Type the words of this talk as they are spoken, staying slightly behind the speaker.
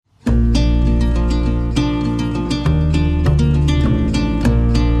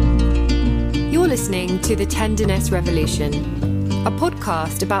to The Tenderness Revolution, a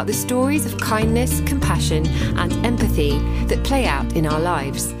podcast about the stories of kindness, compassion, and empathy that play out in our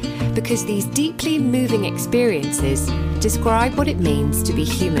lives, because these deeply moving experiences describe what it means to be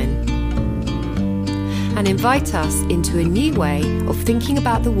human and invite us into a new way of thinking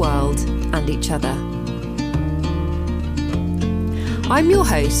about the world and each other. I'm your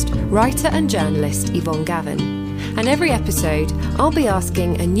host, writer and journalist Yvonne Gavin. And every episode, I'll be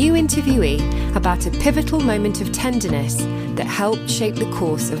asking a new interviewee about a pivotal moment of tenderness that helped shape the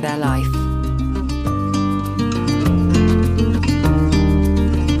course of their life.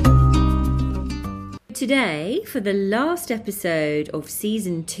 Today, for the last episode of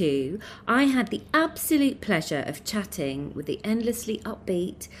Season 2, I had the absolute pleasure of chatting with the endlessly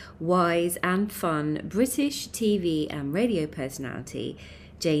upbeat, wise and fun British TV and radio personality,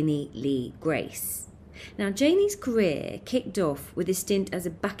 Janey Lee Grace. Now, Janey's career kicked off with a stint as a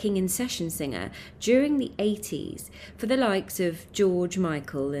backing and session singer during the 80s for the likes of George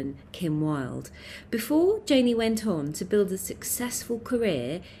Michael and Kim Wilde, before Janey went on to build a successful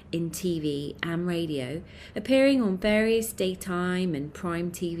career in TV and radio, appearing on various daytime and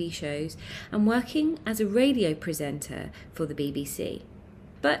prime TV shows and working as a radio presenter for the BBC.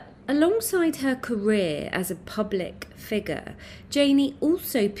 But alongside her career as a public figure, Janey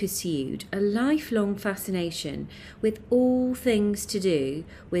also pursued a lifelong fascination with all things to do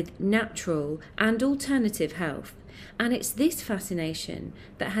with natural and alternative health, and it's this fascination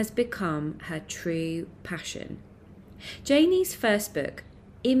that has become her true passion. Janey's first book,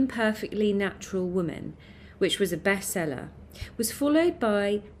 Imperfectly Natural Woman, which was a bestseller, was followed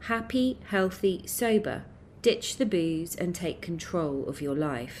by Happy, Healthy, Sober, Ditch the Booze and Take Control of Your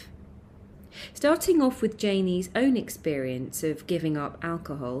Life. Starting off with Janey's own experience of giving up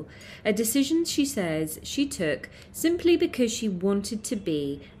alcohol, a decision she says she took simply because she wanted to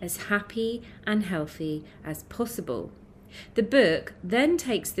be as happy and healthy as possible. The book then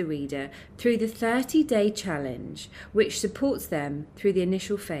takes the reader through the 30-day challenge, which supports them through the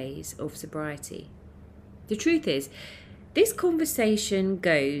initial phase of sobriety. The truth is, this conversation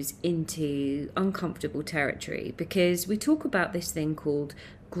goes into uncomfortable territory because we talk about this thing called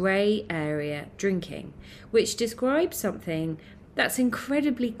grey area drinking, which describes something that's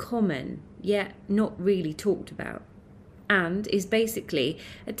incredibly common yet not really talked about, and is basically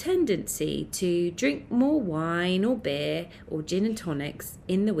a tendency to drink more wine or beer or gin and tonics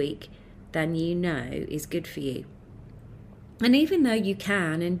in the week than you know is good for you. And even though you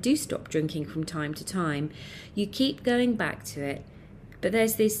can and do stop drinking from time to time, you keep going back to it. But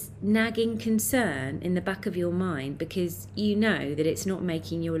there's this nagging concern in the back of your mind because you know that it's not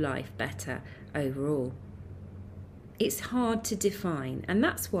making your life better overall. It's hard to define, and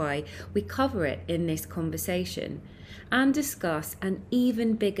that's why we cover it in this conversation and discuss an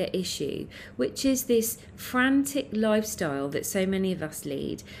even bigger issue, which is this frantic lifestyle that so many of us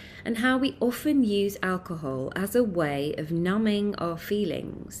lead, and how we often use alcohol as a way of numbing our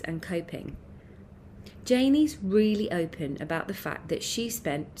feelings and coping. Janey's really open about the fact that she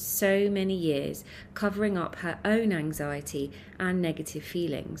spent so many years covering up her own anxiety and negative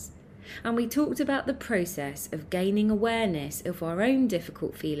feelings. And we talked about the process of gaining awareness of our own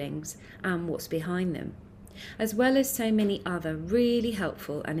difficult feelings and what's behind them, as well as so many other really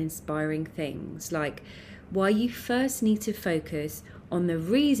helpful and inspiring things, like why you first need to focus on the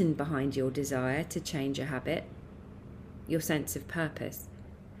reason behind your desire to change a habit, your sense of purpose,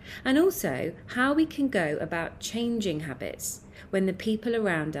 and also how we can go about changing habits when the people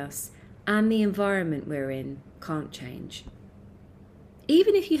around us and the environment we're in can't change.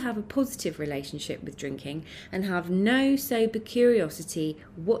 Even if you have a positive relationship with drinking and have no sober curiosity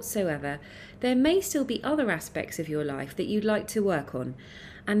whatsoever, there may still be other aspects of your life that you'd like to work on,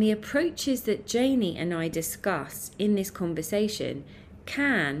 and the approaches that Janey and I discuss in this conversation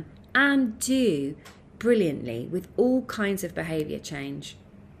can and do brilliantly with all kinds of behaviour change.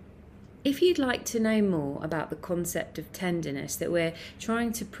 If you'd like to know more about the concept of tenderness that we're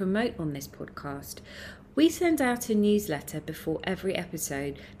trying to promote on this podcast, we send out a newsletter before every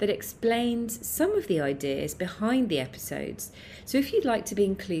episode that explains some of the ideas behind the episodes. So if you'd like to be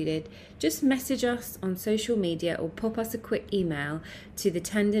included, just message us on social media or pop us a quick email to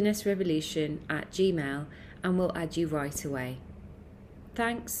thetendernessrevolution@gmail.com and we'll add you right away.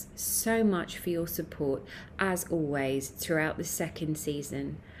 Thanks so much for your support, as always, throughout the second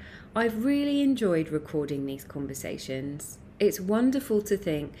season. I've really enjoyed recording these conversations. It's wonderful to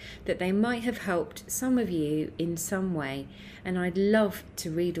think that they might have helped some of you in some way, and I'd love to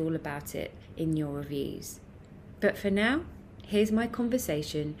read all about it in your reviews. But for now, here's my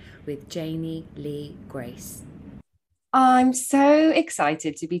conversation with Janey Lee Grace. I'm so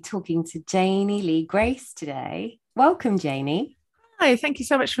excited to be talking to Janie Lee Grace today. Welcome, Janie. Hi, thank you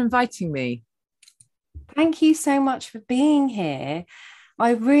so much for inviting me. Thank you so much for being here.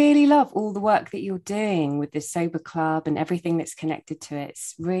 I really love all the work that you're doing with the Sober Club and everything that's connected to it.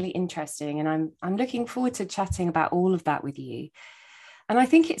 It's really interesting, and I'm looking forward to chatting about all of that with you. And I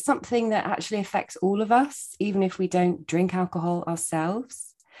think it's something that actually affects all of us, even if we don't drink alcohol ourselves.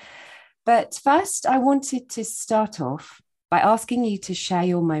 But first, I wanted to start off by asking you to share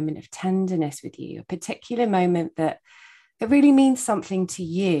your moment of tenderness with you, a particular moment that really means something to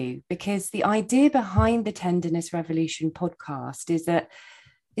you, because the idea behind the Tenderness Revolution podcast is that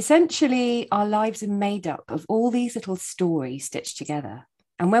essentially our lives are made up of all these little stories stitched together.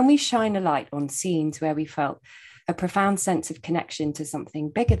 And when we shine a light on scenes where we felt a profound sense of connection to something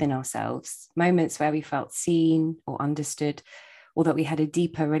bigger than ourselves, moments where we felt seen or understood, or that we had a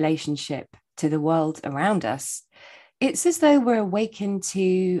deeper relationship to the world around us, it's as though we're awakened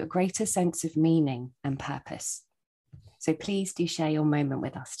to a greater sense of meaning and purpose. So please do share your moment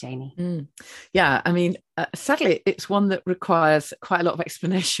with us, Janie. Yeah, I mean, sadly, it's one that requires quite a lot of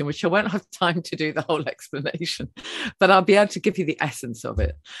explanation, which I won't have time to do the whole explanation, but I'll be able to give you the essence of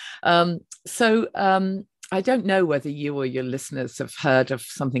it. I don't know whether you or your listeners have heard of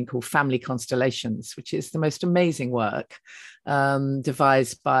something called Family Constellations, which is the most amazing work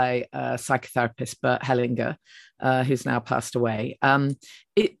devised by psychotherapist Bert Hellinger, who's now passed away.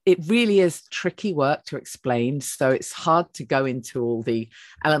 It really is tricky work to explain, so it's hard to go into all the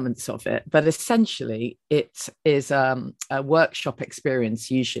elements of it. But essentially, it is a workshop experience,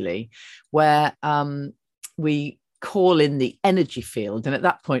 usually, where we call in the energy field, and at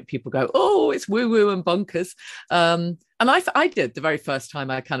that point people go, oh, it's woo-woo and bonkers, and I did the very first time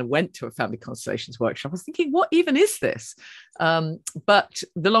I kind of went to a family constellations workshop. I was thinking, what even is this? But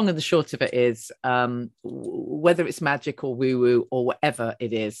the long and the short of it is, whether it's magic or woo-woo or whatever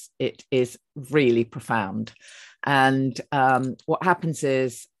it is really profound. And what happens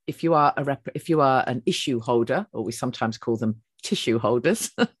is, if you are an issue holder, or we sometimes call them tissue holders,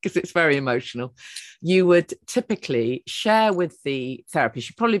 because it's very emotional, you would typically share with the therapist.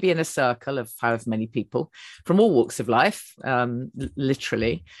 You'd probably be in a circle of however many people from all walks of life,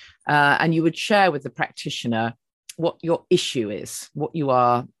 literally, and you would share with the practitioner what your issue is,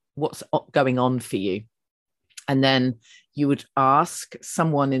 what's going on for you. And then you would ask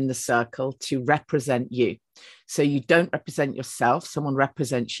someone in the circle to represent you. So you don't represent yourself, someone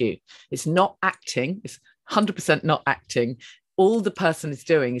represents you. It's not acting, it's 100% not acting. All the person is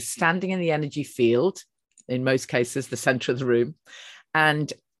doing is standing in the energy field, in most cases, the center of the room,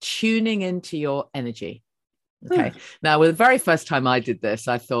 and tuning into your energy. Okay. Now, the very first time I did this,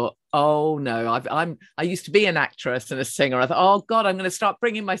 I thought, oh no, I used to be an actress and a singer. I thought, oh God, I'm going to start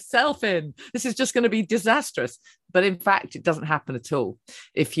bringing myself in. This is just going to be disastrous. But in fact, it doesn't happen at all.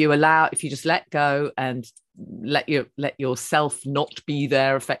 If you just let go and let yourself not be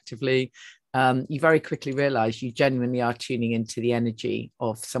there effectively, you very quickly realize you genuinely are tuning into the energy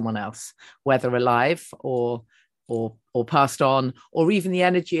of someone else, whether alive or passed on, or even the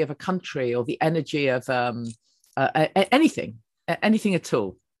energy of a country, or the energy of anything at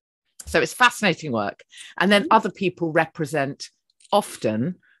all. So it's fascinating work. And then other people represent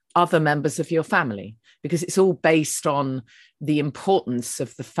often other members of your family, because it's all based on the importance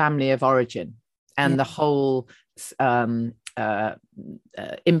of the family of origin and the whole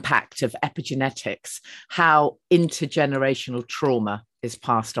impact of epigenetics, how intergenerational trauma is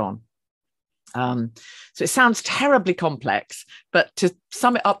passed on. So it sounds terribly complex, but to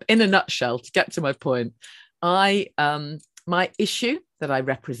sum it up in a nutshell, to get to my point, my issue that I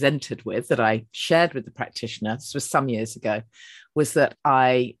represented with, that I shared with the practitioner, this was some years ago, was that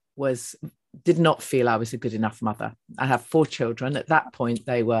I did not feel I was a good enough mother. I have 4 children. At that point,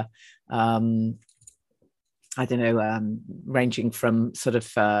 they were, ranging from sort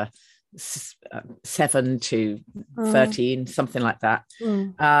of 7 to 13, something like that.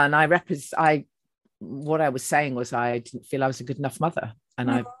 And what I was saying was I didn't feel I was a good enough mother.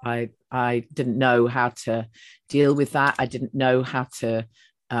 And I didn't know how to deal with that. I didn't know how to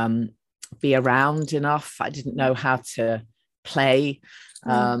be around enough. I didn't know how to play.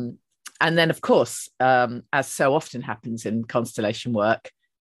 And then, of course, as so often happens in constellation work,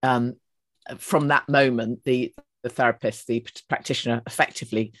 from that moment, the therapist, the practitioner,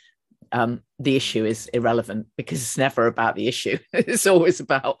 effectively, the issue is irrelevant, because it's never about the issue. It's always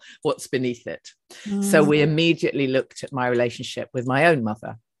about what's beneath it. So we immediately looked at my relationship with my own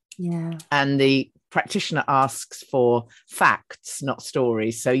mother. Yeah. And the practitioner asks for facts, not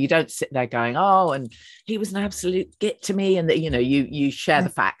stories. So you don't sit there going, oh, and he was an absolute git to me. And that, you share the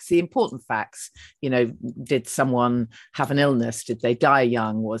facts, the important facts. Did someone have an illness? Did they die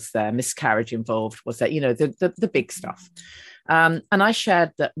young? Was there miscarriage involved? Was there, the big stuff? And I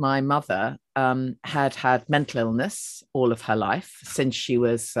shared that my mother had mental illness all of her life since she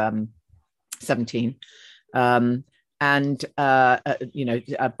was 17. Bipolar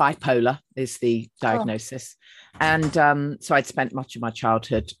is the diagnosis. And so I'd spent much of my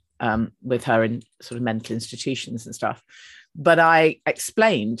childhood with her in sort of mental institutions and stuff. But I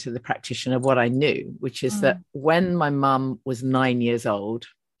explained to the practitioner what I knew, which is that when my mum was 9 years old,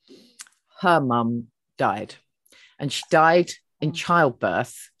 her mum died. And she died in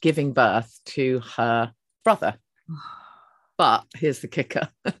childbirth, giving birth to her brother. But here's the kicker.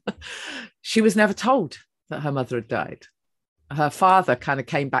 She was never told that her mother had died. Her father kind of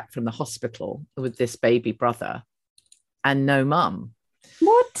came back from the hospital with this baby brother and no mum.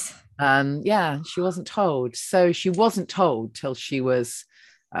 What? She wasn't told. So she wasn't told till she was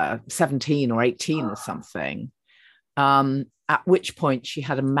 17 or 18 or something. At which point she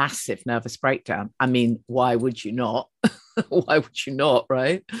had a massive nervous breakdown. I mean, why would you not? Why would you not,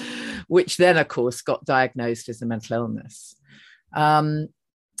 right? Which then, of course, got diagnosed as a mental illness.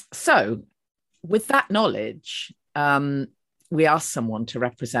 So with that knowledge, we asked someone to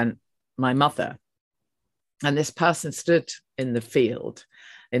represent my mother. And this person stood in the field,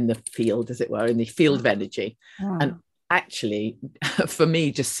 as it were, in the field of energy. Oh. And actually, for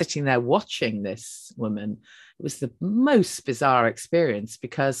me, just sitting there watching this woman, it was the most bizarre experience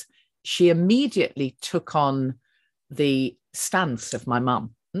because she immediately took on the stance of my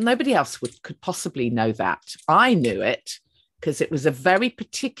mum. Nobody else could possibly know that. I knew it because it was a very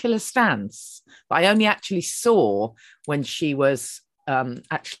particular stance that I only actually saw when she was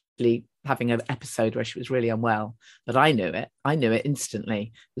actually having an episode where she was really unwell. But I knew it. I knew it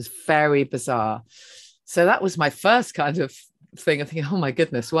instantly. It was very bizarre. So that was my first kind of thing of thinking, oh my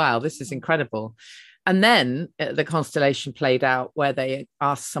goodness, wow, this is incredible. And then the constellation played out where they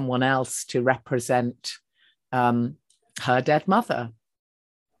asked someone else to represent her dead mother.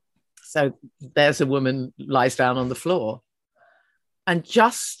 So there's a woman lies down on the floor. And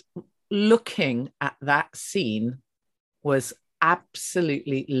just looking at that scene was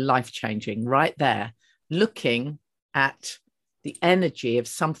absolutely life-changing right there, looking at the energy of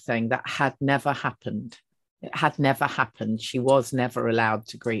something that had never happened. It had never happened. She was never allowed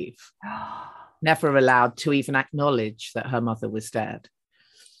to grieve, never allowed to even acknowledge that her mother was dead.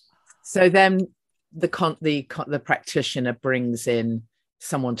 So then the practitioner brings in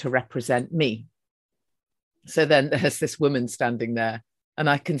someone to represent me. So then there's this woman standing there, and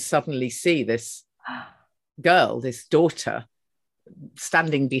I can suddenly see this girl, this daughter,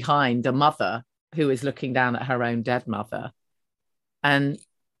 standing behind a mother who is looking down at her own dead mother. And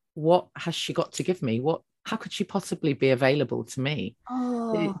what has she got to give me? How could she possibly be available to me?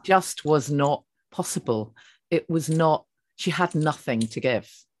 Oh. It just was not possible. It was not, she had nothing to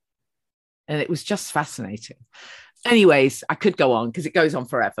give. And it was just fascinating. Anyways, I could go on because it goes on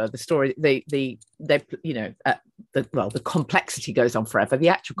forever. The story, the complexity goes on forever. The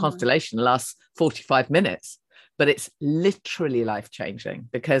actual constellation lasts 45 minutes, but it's literally life-changing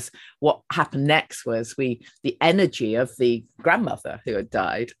because what happened next was the energy of the grandmother who had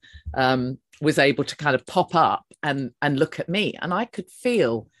died was able to kind of pop up and look at me. And I could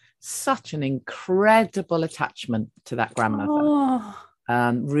feel such an incredible attachment to that grandmother. Oh.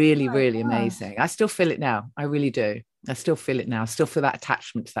 Really, really amazing. I still feel it now. I really do. I still feel it now. I still feel that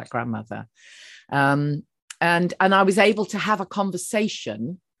attachment to that grandmother. And I was able to have a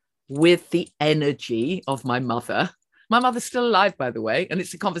conversation with the energy of my mother. My mother's still alive, by the way, and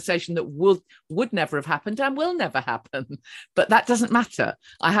it's a conversation that would never have happened and will never happen. But that doesn't matter.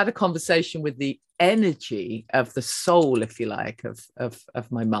 I had a conversation with the energy of the soul, if you like,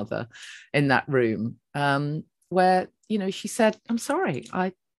 of my mother in that room, where she said, "I'm sorry.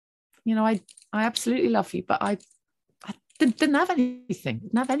 I absolutely love you, but I didn't have anything.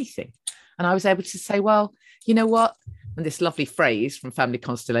 Didn't have anything." And I was able to say, "Well, you know what?" And this lovely phrase from Family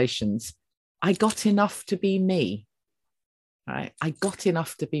Constellations, "I got enough to be me." Right? I got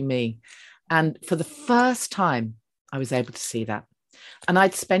enough to be me. And for the first time, I was able to see that. And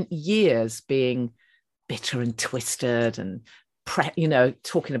I'd spent years being bitter and twisted and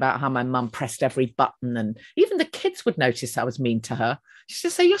talking about how my mum pressed every button, and even the kids would notice I was mean to her. She'd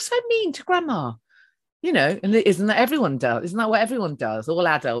just say, "You're so mean to grandma," and isn't that everyone does? Isn't that what everyone does? All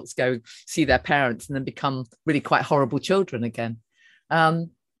adults go see their parents and then become really quite horrible children again.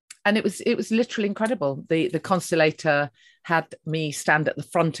 And it was literally incredible. The constellator had me stand at the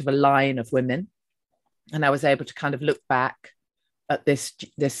front of a line of women, And I was able to kind of look back at this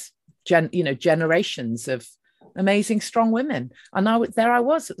generations of amazing, strong women. And there I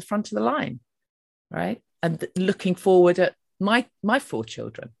was at the front of the line, right? And looking forward at my 4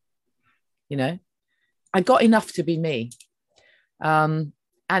 children, I got enough to be me. And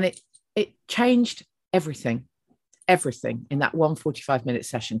it changed everything in that 145-minute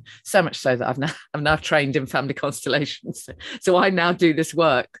session, so much so that I've now trained in family constellations. So I now do this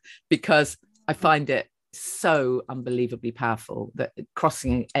work because I find it so unbelievably powerful, that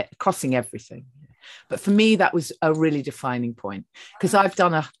crossing everything. But for me, that was a really defining point, because I've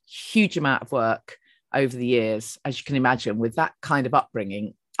done a huge amount of work over the years, as you can imagine, with that kind of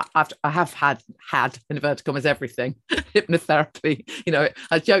upbringing. I have had in inverted commas everything, hypnotherapy.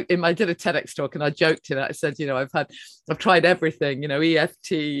 I joked I did a TEDx talk, and I joked in it. I said, I've tried everything.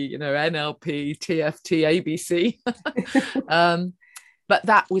 EFT, NLP, TFT, ABC. But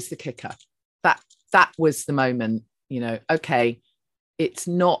that was the kicker. That was the moment. Okay, it's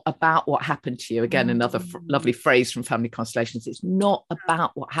not about what happened to you. Again, another lovely phrase from Family Constellations. It's not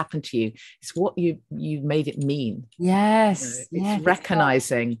about what happened to you. It's what you made it mean. Yes. It's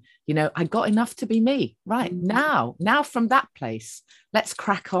recognizing, I got enough to be me right now from that place. Let's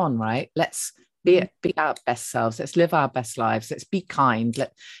crack on, right? Let's be our best selves. Let's live our best lives. Let's be kind.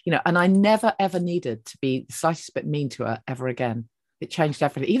 And I never, ever needed to be the slightest bit mean to her ever again. It changed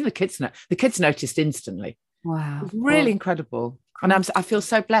everything. Even the kids noticed instantly. Wow. It was really incredible. And I feel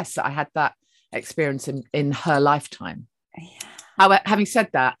so blessed that I had that experience in her lifetime. Yeah. Having said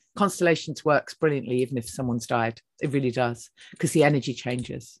that, constellations works brilliantly even if someone's died. It really does, because the energy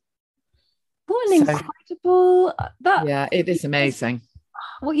changes. What an incredible... Yeah, it is amazing.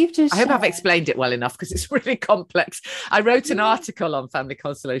 What you've just I hope I've explained it well enough, because it's really complex. I wrote an article on family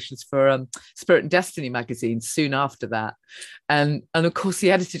constellations for Spirit and Destiny magazine soon after that. And of course,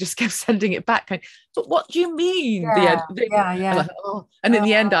 the editor just kept sending it back going, but what do you mean? Yeah. And in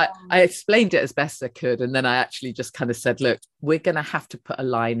the end, I explained it as best I could. And then I actually just kind of said, look, we're going to have to put a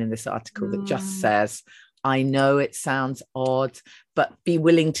line in this article that just says, I know it sounds odd, but be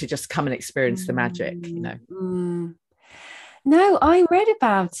willing to just come and experience the magic, No, I read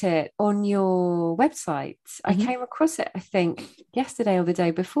about it on your website. I came across it, I think, yesterday or the day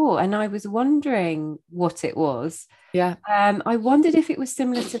before, and I was wondering what it was. Yeah. I wondered if it was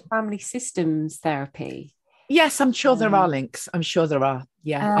similar to family systems therapy. Yes, I'm sure there are links. I'm sure there are.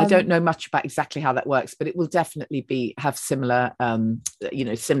 Yeah. I don't know much about exactly how that works, but it will definitely have similar,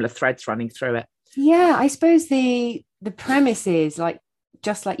 similar threads running through it. Yeah, I suppose the premise is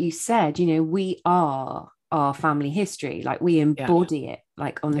just like you said, we are our family history, we embody it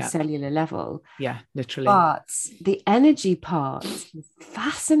on a cellular level. Yeah, literally. But the energy part is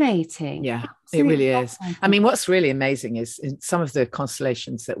fascinating. Yeah, Absolutely, it really is. I mean, what's really amazing is in some of the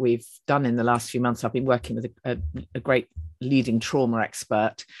constellations that we've done in the last few months, I've been working with a great leading trauma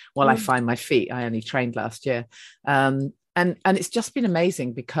expert while I find my feet. I only trained last year. And it's just been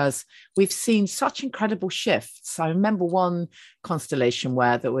amazing, because we've seen such incredible shifts. I remember one constellation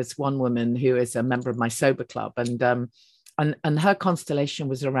where there was one woman who is a member of my sober club, and her constellation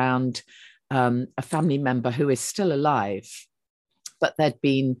was around a family member who is still alive, but there'd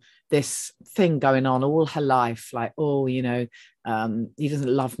been this thing going on all her life, he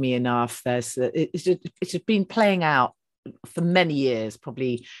doesn't love me enough. It's been playing out for many years,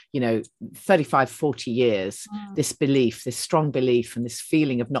 probably 35, 40 years, this strong belief and this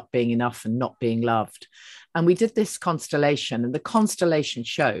feeling of not being enough and not being loved. And we did this constellation, and the constellation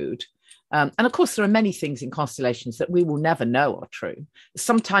showed, and of course there are many things in constellations that we will never know are true.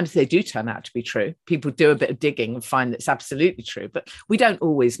 Sometimes they do turn out to be true. People do a bit of digging and find it's absolutely true, but we don't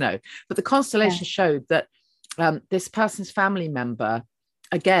always know. But the constellation showed that this person's family member,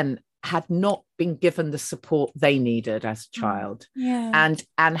 again, had not been given the support they needed as a child, and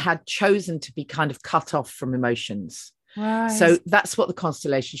had chosen to be kind of cut off from emotions. Right. So that's what the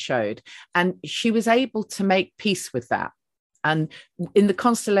constellation showed. And she was able to make peace with that. And in the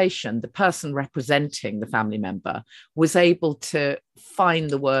constellation, the person representing the family member was able to find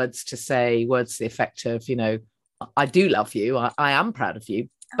the words to say, words to the effect of, I do love you, I am proud of you,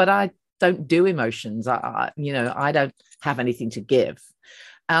 but I don't do emotions. I don't have anything to give.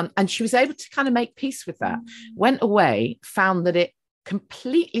 And she was able to kind of make peace with that, went away, found that it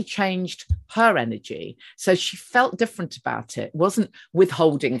completely changed her energy. So she felt different about it, wasn't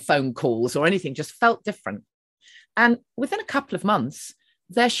withholding phone calls or anything, just felt different. And within a couple of months,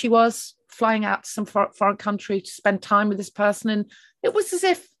 there she was flying out to some foreign country to spend time with this person. And it was as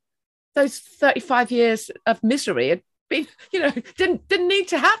if those 35 years of misery had been, didn't need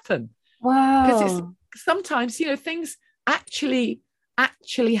to happen. Wow. Because sometimes, things actually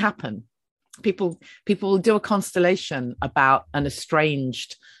happen. People will do a constellation about an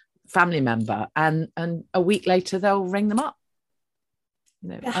estranged family member, and a week later they'll ring them up,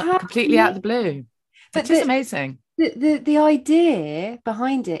 completely out of the blue. But it's amazing. The idea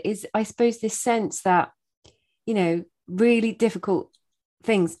behind it is, I suppose, this sense that, really difficult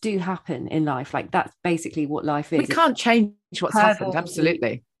things do happen in life. Like, that's basically what life is. We can't change what's happened.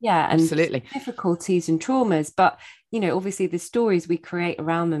 Absolutely. Yeah. And absolutely. Difficulties and traumas. But, obviously the stories we create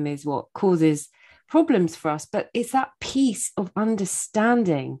around them is what causes problems for us. But it's that piece of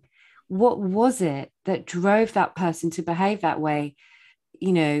understanding. What was it that drove that person to behave that way?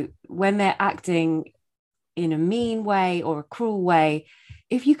 When they're acting in a mean way or a cruel way,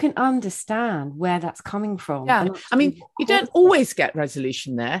 if you can understand where that's coming from. Yeah. I mean, you don't always get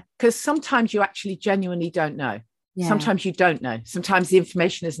resolution there, because sometimes you actually genuinely don't know. Yeah. Sometimes you don't know. Sometimes the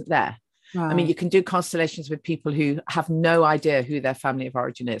information isn't there. Right. I mean, you can do constellations with people who have no idea who their family of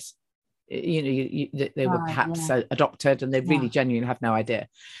origin is. They were perhaps adopted, and they really genuinely have no idea.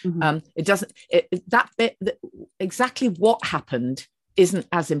 Mm-hmm. It doesn't, that bit, exactly what happened isn't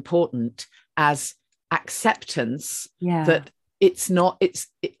as important as acceptance that it's not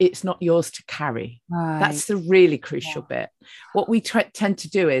yours to carry. Right. That's the really crucial bit. What we tend to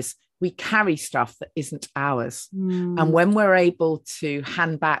do is we carry stuff that isn't ours. And when we're able to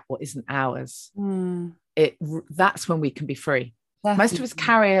hand back what isn't ours, that's when we can be free. Definitely. Most of us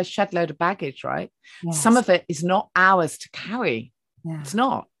carry a shed load of baggage, right? Yes. Some of it is not ours to carry. Yeah. It's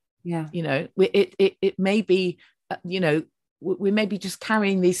not. Yeah. It may be, we may be just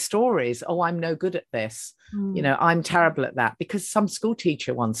carrying these stories. Oh, I'm no good at this. I'm terrible at that, because some school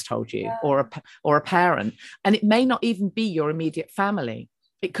teacher once told you, or a parent, and it may not even be your immediate family.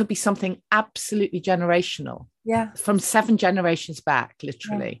 It could be something absolutely generational. Yeah. From 7 generations back,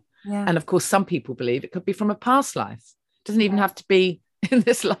 literally. Yeah. And of course, some people believe it could be from a past life. It doesn't even have to be in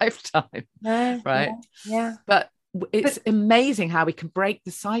this lifetime. No, right. Yeah. But it's amazing how we can break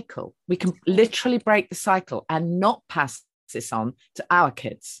the cycle. We can literally break the cycle and not pass this on to our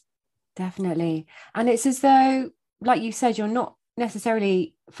kids. Definitely. And it's as though, like you said, you're not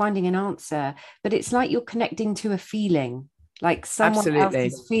necessarily finding an answer, but it's like you're connecting to a feeling, like someone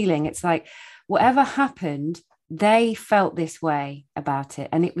else's feeling. It's like whatever happened, they felt this way about it,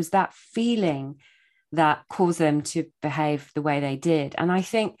 and it was that feeling that caused them to behave the way they did. And I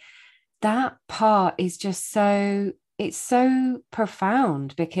think that part is just it's so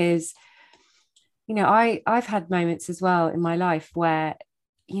profound, because I've had moments as well in my life where,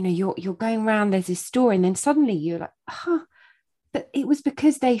 you're going around, there's this story, and then suddenly you're like, but it was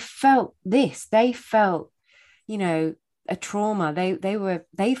because they felt this, they felt, a trauma.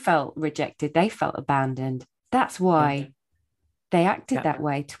 They felt rejected. They felt abandoned. That's why they acted that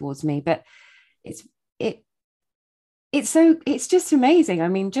way towards me. But it's just amazing. I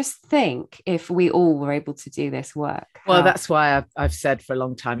mean, just think if we all were able to do this work. Well, that's why I've said for a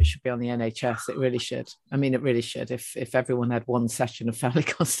long time it should be on the NHS. It really should. I mean, it really should. If everyone had one session of family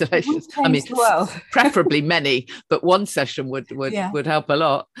constellations, I mean, preferably many, but one session would help a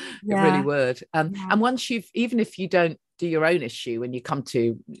lot. Yeah. It really would. And once even if you don't do your own issue, when you come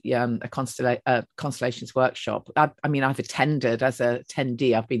to a constellations workshop, I mean, I've attended as a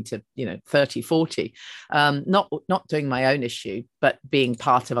attendee, I've been to 30, 40, not doing my own issue, but being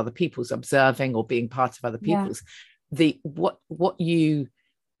part of other people's, observing or being part of other people's. The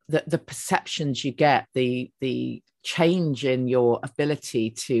perceptions you get, the change in your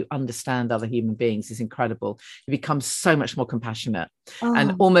ability to understand other human beings is incredible. You become so much more compassionate,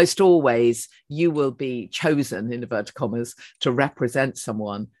 and almost always you will be chosen, in inverted commas, to represent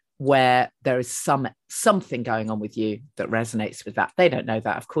someone where there is something going on with you that resonates with that. They don't know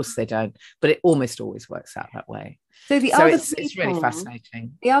that, of course they don't, but it almost always works out that way. So it's really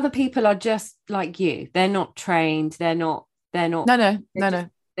fascinating. The other people are just like you. They're not trained. They're not. No.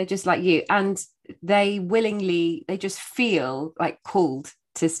 They're just like you, and they just feel like called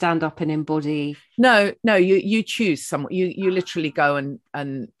to stand up and embody. No, you choose someone. You literally go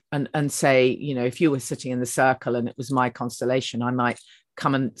and say, if you were sitting in the circle and it was my constellation, I might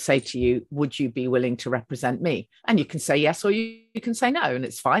come and say to you, would you be willing to represent me? And you can say yes, or you can say no, and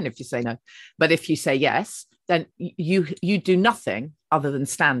it's fine if you say no. But if you say yes, then you do nothing other than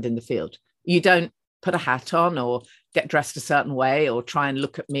stand in the field. You don't put a hat on or get dressed a certain way or try and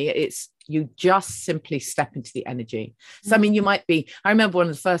look at me. You just simply step into the energy. So, I mean, I remember one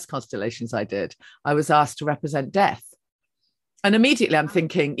of the first constellations I did, I was asked to represent death. And immediately I'm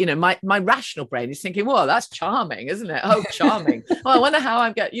thinking, my rational brain is thinking, well, that's charming, isn't it? Oh, charming. Well, I wonder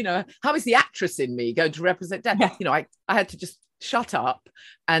how how is the actress in me going to represent death? Yeah. I had to just shut up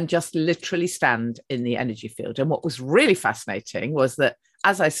and just literally stand in the energy field. And what was really fascinating was that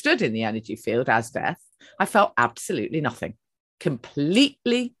as I stood in the energy field as death, I felt absolutely nothing,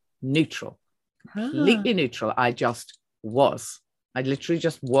 completely neutral, completely neutral. I just was. I literally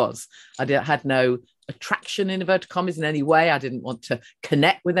just was. Had no attraction, in inverted commas, in any way. I didn't want to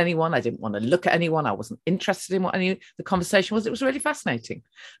connect with anyone. I didn't want to look at anyone. I wasn't interested in what the conversation was. It was really fascinating.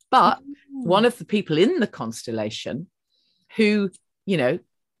 But one of the people in the constellation who,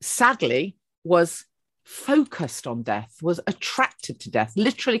 sadly was focused on death, was attracted to death,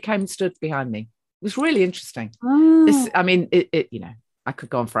 literally came and stood behind me. It was really interesting. I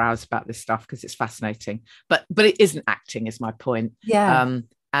could go on for hours about this stuff because it's fascinating, but it isn't acting, is my point. Yeah.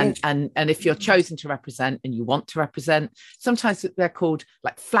 And if you're chosen to represent and you want to represent, sometimes they're called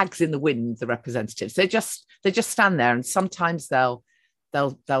like flags in the wind, the representatives. They just stand there, and sometimes they'll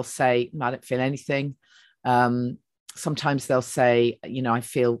say, I don't feel anything. Sometimes they'll say, I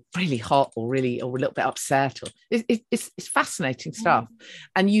feel really hot or a little bit upset. Or it's fascinating stuff.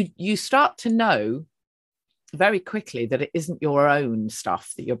 And you start to know very quickly that it isn't your own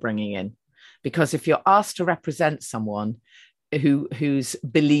stuff that you're bringing in, because if you're asked to represent someone whose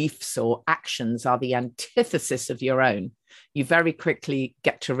beliefs or actions are the antithesis of your own, you very quickly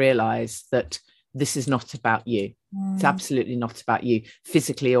get to realize that this is not about you. It's absolutely not about you,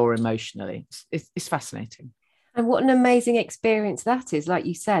 physically or emotionally. It's fascinating. And what an amazing experience that is. Like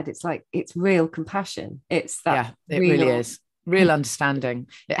you said, it's real compassion. It's that. Yeah, it really is. Real understanding.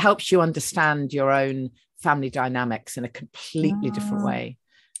 It helps you understand your own family dynamics in a completely different way.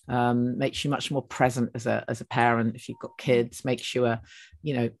 Makes you much more present as a parent if you've got kids. Makes you a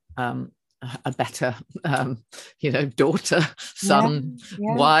better daughter, son,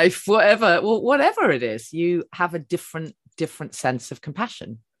 wife, whatever it is. You have a different sense of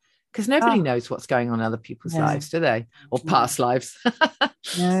compassion, because nobody knows what's going on in other people's lives, do they? Or past lives.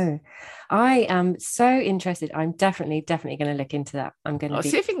 No. I am so interested. I'm definitely going to look into that. I'm going to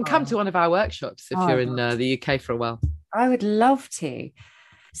see if you can come to one of our workshops if you're in the UK for a while. I would love to.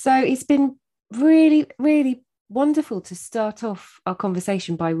 So it's been really, really wonderful to start off our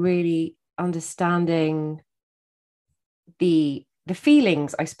conversation by really understanding the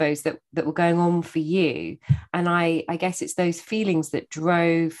feelings, I suppose, that were going on for you. And I guess it's those feelings that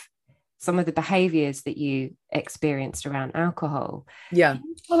drove some of the behaviors that you experienced around alcohol. Yeah. Can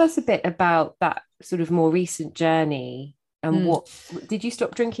you tell us a bit about that sort of more recent journey? And what did you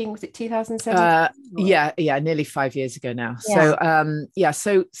stop drinking? Was it 2007? Nearly 5 years ago now. Yeah.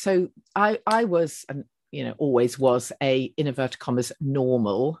 So I was, always was a, in inverted commas,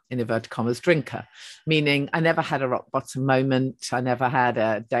 normal, in inverted commas, drinker, meaning I never had a rock bottom moment. I never had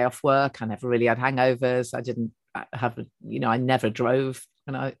a day off work. I never really had hangovers. I didn't have, I never drove.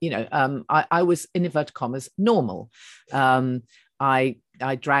 And I was, in inverted commas, normal. I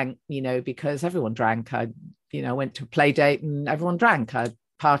drank, because everyone drank. I went to a play date and everyone drank. I had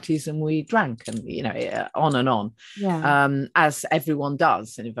parties and we drank, and on and on. Yeah. As everyone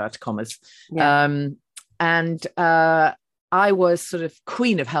does, in inverted commas. Yeah. I was sort of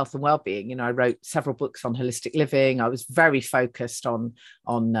queen of health and well-being. I wrote several books on holistic living. I was very focused on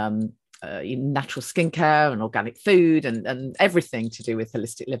natural skincare and organic food and everything to do with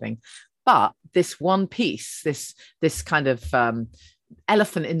holistic living. But this one piece, this kind of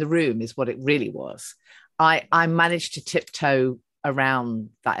elephant in the room is what it really was. I managed to tiptoe around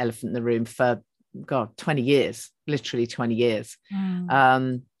that elephant in the room for 20 years, literally 20 years.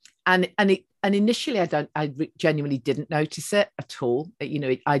 And initially I genuinely didn't notice it at all.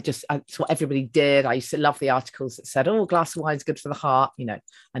 It's what everybody did. I used to love the articles that said, a glass of wine is good for the heart, and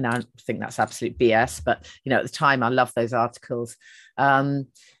now I think that's absolute BS. But, at the time I loved those articles.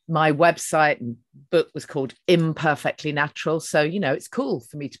 My website and book was called Imperfectly Natural. So, it's cool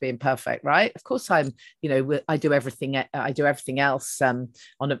for me to be imperfect, right? Of course I do everything else in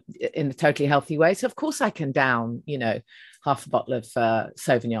a totally healthy way. So of course I can down, half a bottle of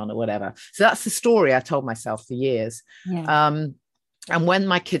Sauvignon or whatever. So that's the story I told myself for years. Yeah. And when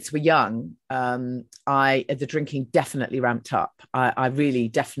my kids were young, the drinking definitely ramped up. I really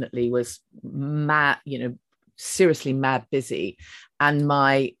definitely was mad, seriously mad busy. And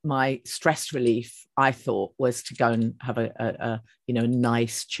my stress relief, I thought, was to go and have a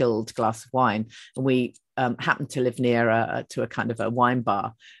nice chilled glass of wine. And we happened to live near to a kind of a wine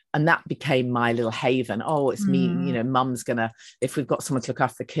bar. And that became my little haven. Oh, it's me, mum's gonna, if we've got someone to look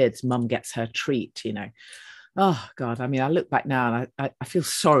after the kids, mum gets her treat, Oh God, I mean, I look back now and I feel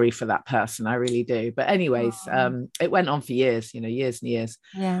sorry for that person. I really do. But anyways, it went on for years, years and years.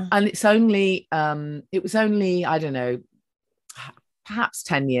 Yeah. And it was only, I don't know, perhaps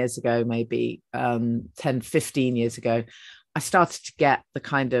 10 years ago, maybe 10, 15 years ago, I started to get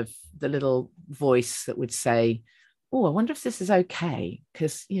the little voice that would say, oh, I wonder if this is okay.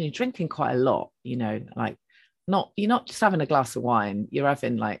 Because, drinking quite a lot, like you're not just having a glass of wine, you're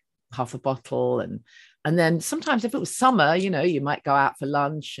having like half a bottle. And then sometimes if it was summer, you might go out for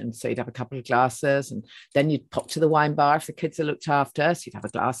lunch. And so you'd have a couple of glasses, and then you'd pop to the wine bar if the kids are looked after. So you'd have a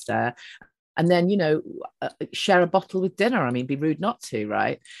glass there. And then, share a bottle with dinner. I mean, be rude not to,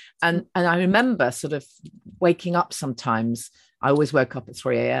 right? And I remember sort of waking up sometimes. I always woke up at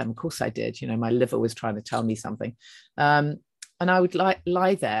 3 a.m. Of course I did. My liver was trying to tell me something. And I would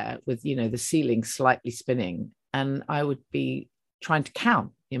lie there with, the ceiling slightly spinning. And I would be trying to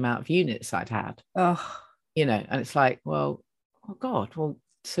count the amount of units I'd had. Oh. And it's like, well, oh God, well,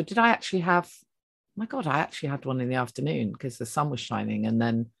 so did I actually have, my God, I actually had one in the afternoon because the sun was shining. And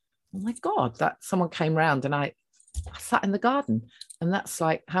then, oh my God, that someone came round and I sat in the garden, and that's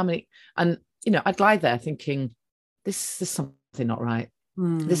like how many, and, I'd lie there thinking, this is something not right.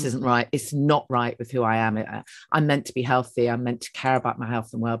 This isn't right. It's not right with who I am. I'm meant to be healthy. I'm meant to care about my health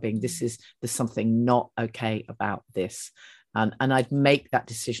and well-being. There's something not okay about this. And I'd make that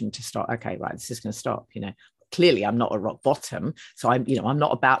decision to start. Okay, right, this is going to stop. Clearly I'm not at rock bottom. So I'm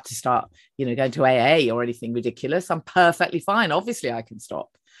not about to start, going to AA or anything ridiculous. I'm perfectly fine. Obviously I can stop.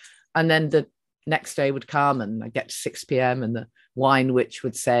 And then the next day would come, and I get to 6 p.m. and the wine witch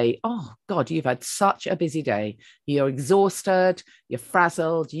would say, oh God, you've had such a busy day. You're exhausted. You're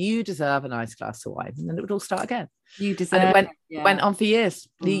frazzled. You deserve a nice glass of wine. And then it would all start again. You deserve. And it went on for years,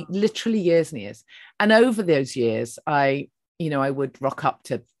 literally years and years. And over those years, I would rock up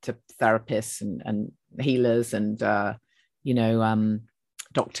to therapists and healers and,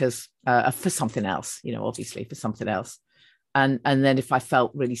 doctors for something else, obviously for something else. And then if I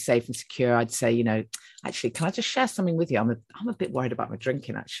felt really safe and secure, I'd say, actually, can I just share something with you? I'm a bit worried about my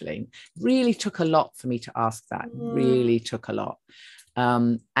drinking, actually. It really took a lot for me to ask that. Really took a lot.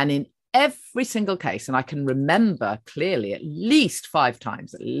 And in every single case, and I can remember clearly at least 5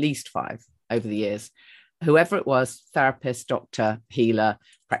 times, at least 5 over the years, whoever it was, therapist, doctor, healer,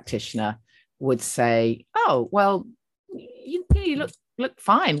 practitioner, would say, oh, well, you look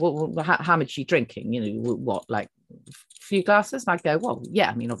fine. Well, how much are you drinking? What, like a few glasses? And I'd go, well,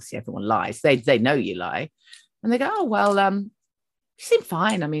 yeah, I mean, obviously everyone lies. They know you lie. And they go, oh, well, you seem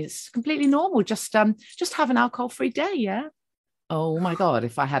fine. I mean, it's completely normal. Just have an alcohol-free day, yeah? Oh my God,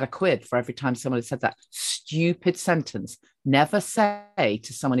 if I had a quid for every time someone had said that stupid sentence. Never say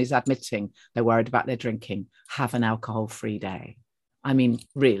to someone who's admitting they're worried about their drinking, have an alcohol-free day. I mean,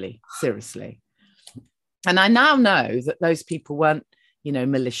 really, seriously. And I now know that those people weren't,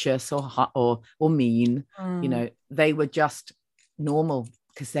 malicious or mean. They were just normal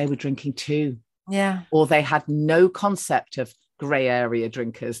because they were drinking too. Yeah. Or they had no concept of grey area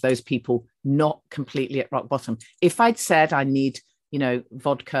drinkers, those people not completely at rock bottom. If I'd said I need,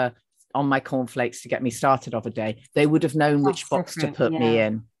 vodka on my cornflakes to get me started of a day, they would have known which box to put me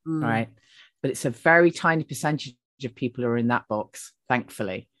in, right? But it's a very tiny percentage of people who are in that box,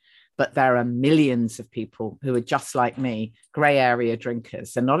 thankfully. But there are millions of people who are just like me, grey area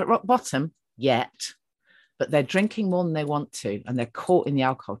drinkers. They're not at rock bottom yet, but they're drinking more than they want to, and they're caught in the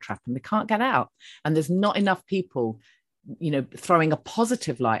alcohol trap and they can't get out. And there's not enough people, throwing a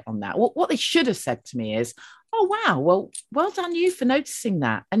positive light on that. What they should have said to me is, oh, wow, well done you for noticing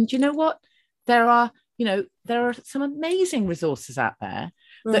that. And you know what? There are some amazing resources out there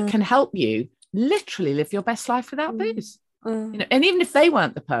that can help you literally live your best life without booze. And even if they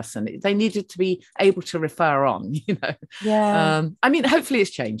weren't the person, they needed to be able to refer on. I mean, hopefully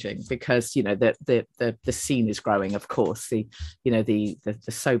it's changing because the scene is growing. Of course, the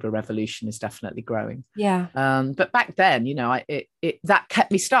sober revolution is definitely growing. But back then, that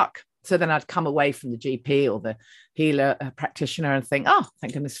kept me stuck. So then I'd come away from the GP or the healer practitioner and think, oh,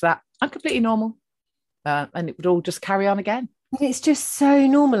 thank goodness for that, I'm completely normal, and it would all just carry on again. But it's just so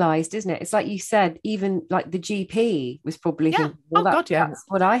normalized, isn't it? It's like you said, even like the GP was probably thinking, well, that's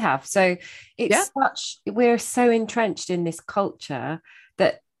what I have. So it's we're so entrenched in this culture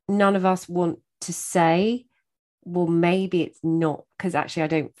that none of us want to say, well, maybe it's not, because actually I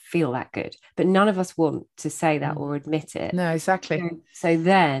don't feel that good. But none of us want to say that or admit it. No, exactly. So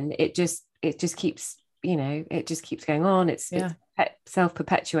then it just keeps, it just keeps going on. It's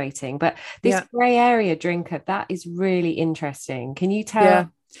self-perpetuating. But this grey area drinker, that is really interesting. Can you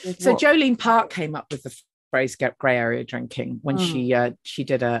tell? So Jolene Park came up with the phrase grey area drinking when she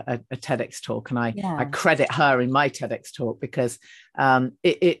did a TEDx talk, and I credit her in my TEDx talk because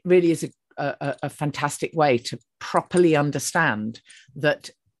it really is a fantastic way to properly understand that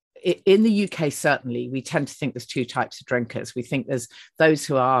in the UK, certainly, we tend to think there's two types of drinkers. We think there's those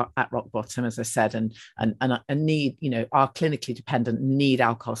who are at rock bottom, as I said, and need, are clinically dependent, need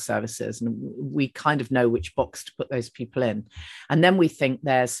alcohol services. And we kind of know which box to put those people in. And then we think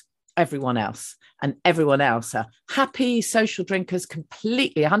there's everyone else, and everyone else are happy social drinkers,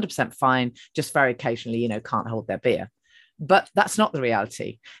 completely 100% fine, just very occasionally, can't hold their beer. But that's not the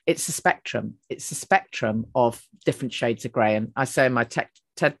reality. It's a spectrum. It's a spectrum of different shades of grey. And I say in my TED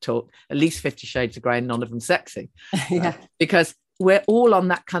talk, at least 50 shades of grey, and none of them sexy. Yeah. Because we're all on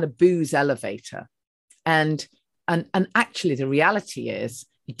that kind of booze elevator. And actually the reality is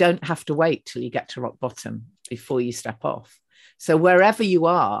you don't have to wait till you get to rock bottom before you step off. So wherever you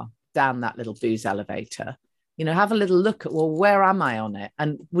are down that little booze elevator, have a little look at, well, where am I on it?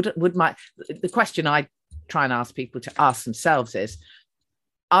 And the question I try and ask people to ask themselves is,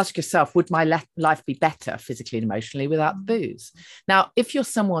 ask yourself, would my life be better physically and emotionally without booze? Now, if you're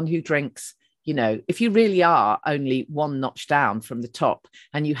someone who drinks, if you really are only one notch down from the top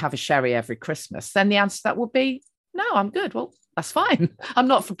and you have a sherry every Christmas, then the answer to that would be, no, I'm good. Well, that's fine. I'm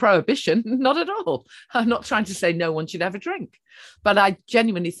not for prohibition, not at all. I'm not trying to say no one should ever drink. But I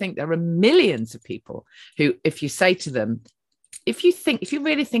genuinely think there are millions of people who, if you say to them, if you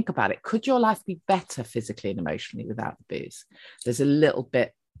really think about it, could your life be better physically and emotionally without the booze? There's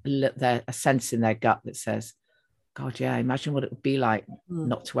a sense in their gut that says, God, yeah, imagine what it would be like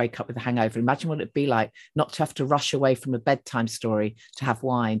not to wake up with a hangover. Imagine what it'd be like not to have to rush away from a bedtime story to have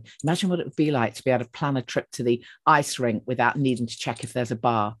wine. Imagine what it would be like to be able to plan a trip to the ice rink without needing to check if there's a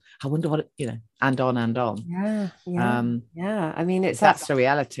bar. I wonder what, and on and on. Yeah. I mean, that's the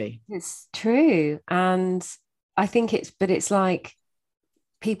reality. It's true. And I think it's like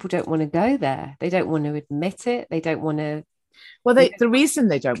people don't want to go there. They don't want to admit it. They don't want to. Well, the reason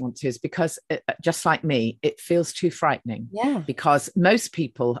they don't want to is because, just like me, it feels too frightening. Yeah. Because most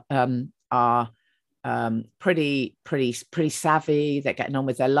people are pretty savvy. They're getting on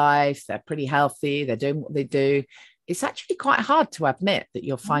with their life. They're pretty healthy. They're doing what they do. It's actually quite hard to admit that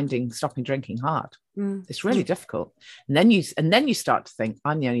you're finding stopping drinking hard. It's really difficult. And then you start to think,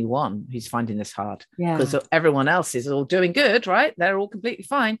 I'm the only one who's finding this hard. Yeah. Because everyone else is all doing good, right? They're all completely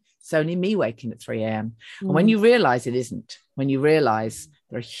fine. It's only me waking at 3 a.m. And when you realize it isn't, when you realize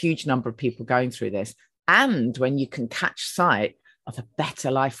there are a huge number of people going through this, and when you can catch sight of a better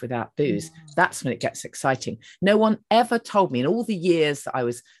life without booze, that's when it gets exciting. No one ever told me in all the years that I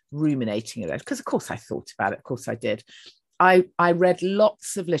was ruminating about it, because of course I thought about it, of course I did. I read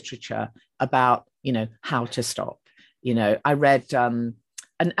lots of literature about, how to stop. I read and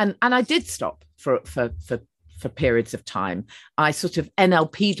I did stop for periods of time. I sort of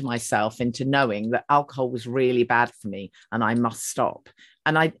NLP'd myself into knowing that alcohol was really bad for me and I must stop.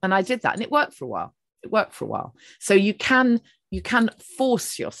 And I did that, and it worked for a while. So you can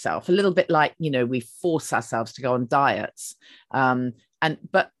force yourself a little bit, like, we force ourselves to go on diets.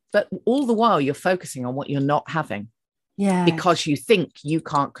 But all the while you're focusing on what you're not having. Yeah. Because you think you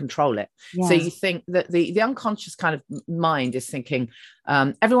can't control it. Yeah. So you think that the unconscious kind of mind is thinking,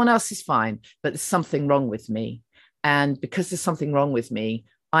 everyone else is fine, but there's something wrong with me. And because there's something wrong with me,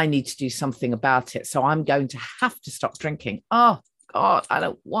 I need to do something about it. So I'm going to have to stop drinking. Oh, God, I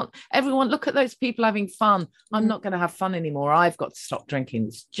don't want everyone. Look at those people having fun. I'm not going to have fun anymore. I've got to stop drinking.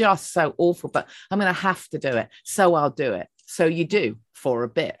 It's just so awful, but I'm going to have to do it. So I'll do it. So you do for a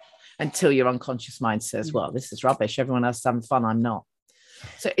bit, until your unconscious mind says, well, this is rubbish. Everyone else is having fun. I'm not.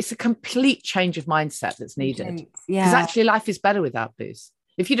 So it's a complete change of mindset that's needed. Yeah. Because actually life is better without booze.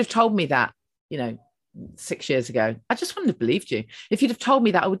 If you'd have told me that, 6 years ago, I just wouldn't have believed you. If you'd have told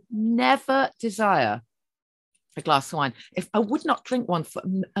me that, I would never desire a glass of wine. If I would not drink one for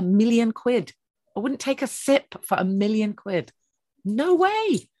 £1 million, I wouldn't take a sip for £1 million. No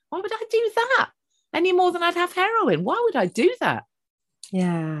way. Why would I do that? Any more than I'd have heroin. Why would I do that?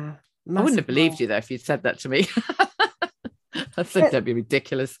 Yeah. I wouldn't have believed you, though, if you'd said that to me. I said, that'd be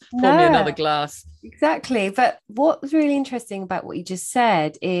ridiculous. Pour me another glass. Exactly. But what was really interesting about what you just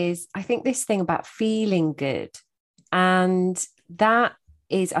said is, I think this thing about feeling good, and that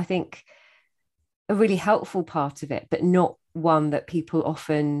is, I think, a really helpful part of it, but not one that people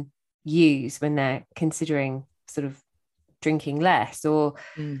often use when they're considering sort of drinking less. Or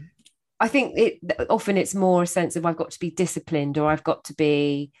I think often it's more a sense of, I've got to be disciplined, or I've got to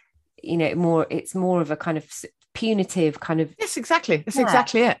be, it's more of a kind of punitive kind of. Yes, exactly. That's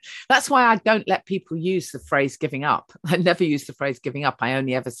exactly it. That's why I don't let people use the phrase giving up. I never use the phrase giving up. I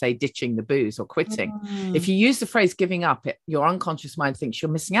only ever say ditching the booze or quitting. If you use the phrase giving up, your unconscious mind thinks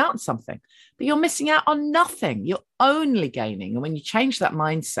you're missing out on something, but you're missing out on nothing. You're only gaining. And when you change that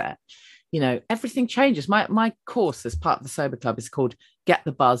mindset, everything changes. My course as part of the Sober Club is called Get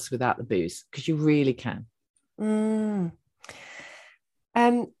the Buzz Without the Booze, because you really can.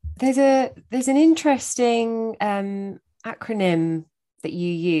 There's an interesting acronym that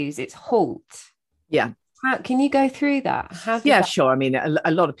you use. It's HALT. Yeah. Can you go through that? Sure. I mean,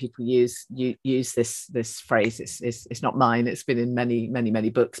 a lot of people use this phrase. It's not mine. It's been in many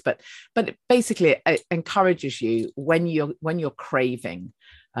books, but basically it encourages you when you're craving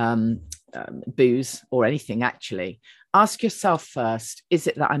booze or anything, actually, ask yourself first, is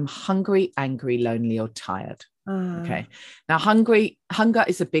it that I'm hungry, angry, lonely, or tired? Okay. Now, hunger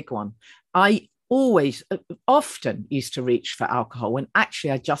is a big one. I often used to reach for alcohol when actually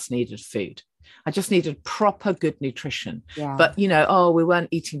I just needed food. I just needed proper good nutrition. Yeah. But, we weren't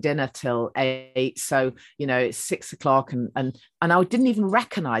eating dinner till 8. So, it's 6 o'clock and I didn't even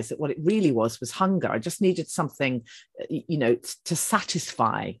recognize that what it really was hunger. I just needed something, to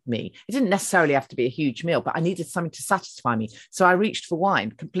satisfy me. It didn't necessarily have to be a huge meal, but I needed something to satisfy me. So I reached for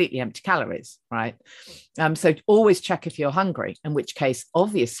wine, completely empty calories, right? So always check if you're hungry, in which case,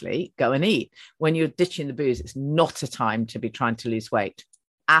 obviously, go and eat. When you're ditching the booze, it's not a time to be trying to lose weight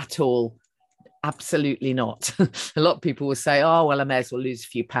at all. Absolutely not. A lot of people will say, oh, well, I may as well lose a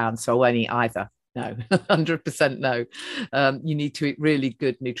few pounds, so I won't eat either. No, 100% no. You need to eat really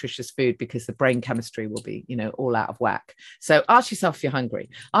good, nutritious food because the brain chemistry will be, all out of whack. So ask yourself if you're hungry.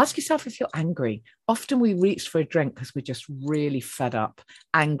 Ask yourself if you're angry. Often we reach for a drink because we're just really fed up,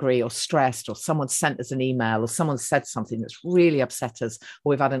 angry or stressed, or someone sent us an email, or someone said something that's really upset us, or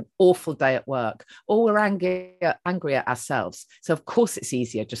we've had an awful day at work, or we're angry at ourselves. So of course it's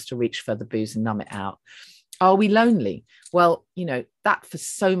easier just to reach for the booze and numb it out. Are we lonely? Well, that for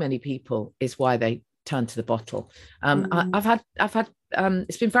so many people is why they turn to the bottle. I've had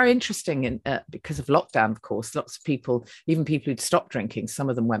it's been very interesting because of lockdown, of course. Lots of people, even people who'd stopped drinking, some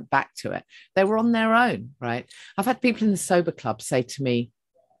of them went back to it. They were on their own, right? I've had people in the Sober Club say to me,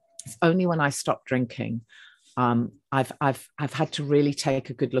 it's only when I stopped drinking, I've had to really take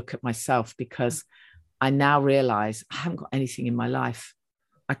a good look at myself, because I now realize I haven't got anything in my life.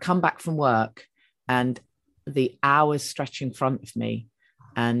 I come back from work and the hours stretch in front of me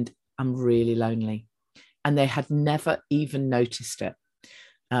and I'm really lonely, and they had never even noticed it.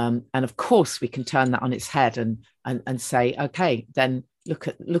 And of course we can turn that on its head and say, okay, then look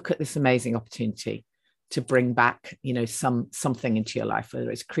at this amazing opportunity to bring back, something into your life,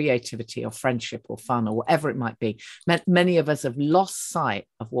 whether it's creativity or friendship or fun or whatever it might be. Many of us have lost sight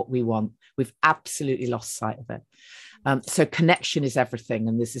of what we want. We've absolutely lost sight of it. So connection is everything.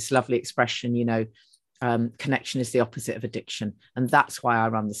 And there's this lovely expression, connection is the opposite of addiction. And that's why I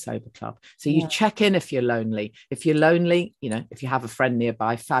run the Sober Club. So you check in if you're lonely. If you're lonely, if you have a friend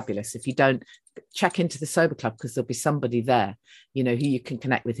nearby, fabulous. If you don't, check into the Sober Club, because there'll be somebody there, who you can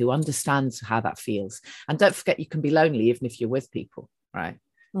connect with, who understands how that feels. And don't forget, you can be lonely even if you're with people, right?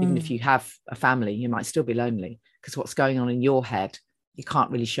 Even if you have a family, you might still be lonely, because what's going on in your head, you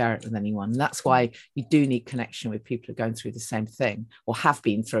can't really share it with anyone. And that's why you do need connection with people who are going through the same thing or have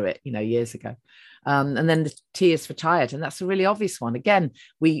been through it, years ago. And then the T is for tired. And that's a really obvious one. Again,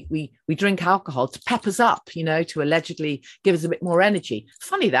 we drink alcohol to pep us up, to allegedly give us a bit more energy.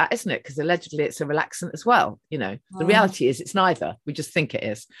 Funny that, isn't it? Because allegedly it's a relaxant as well. The reality is it's neither. We just think it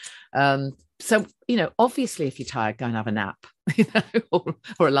is. So, obviously if you're tired, go and have a nap, or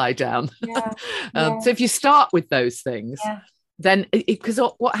a lie down. So if you start with those things, then because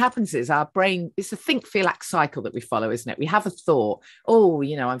what happens is our brain, it's a think, feel, act cycle that we follow, isn't it? We have a thought,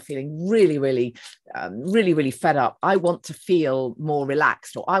 I'm feeling really, really, really, really fed up. I want to feel more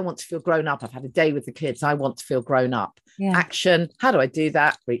relaxed, or I want to feel grown up. I've had a day with the kids. I want to feel grown up. Action. How do I do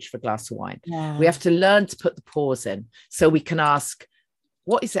that? Reach for a glass of wine. We have to learn to put the pause in so we can ask,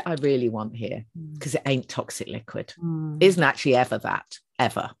 what is it I really want here? Because it ain't toxic liquid. Isn't actually ever that,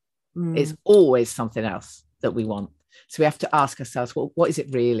 ever. It's always something else that we want. So we have to ask ourselves, well, what is it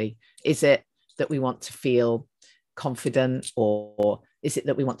really? Is it that we want to feel confident, or is it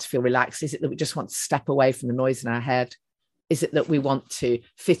that we want to feel relaxed? Is it that we just want to step away from the noise in our head? Is it that we want to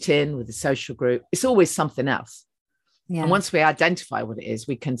fit in with the social group? It's always something else. And once we identify what it is,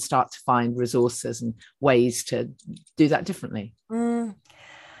 we can start to find resources and ways to do that differently.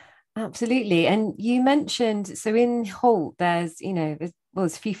 Absolutely. And you mentioned, so in HALT, there's a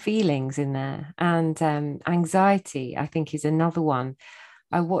few feelings in there, and anxiety, I think, is another one.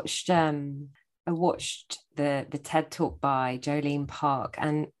 I watched the TED Talk by Jolene Park,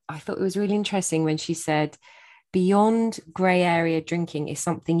 and I thought it was really interesting when she said, beyond grey area drinking is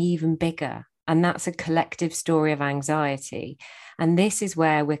something even bigger, And that's a collective story of anxiety. And this is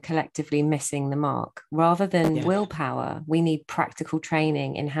where we're collectively missing the mark. Rather than willpower, we need practical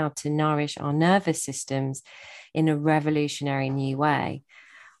training in how to nourish our nervous systems in a revolutionary new way.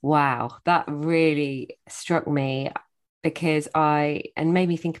 Wow, that really struck me, because and made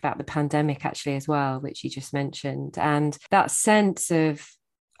me think about the pandemic actually as well, which you just mentioned. And that sense of,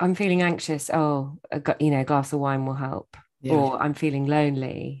 I'm feeling anxious, a glass of wine will help. Yeah. Or I'm feeling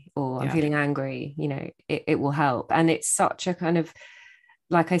lonely, or I'm feeling angry, it will help. And it's such a kind of,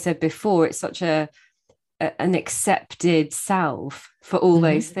 like I said before, it's such an accepted self for all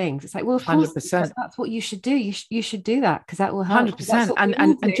those things. It's like, well, of course, 100%. That's what you should do. You should do that, because that will help. 100%.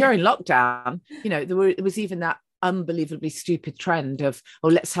 And during lockdown, there was even that unbelievably stupid trend of,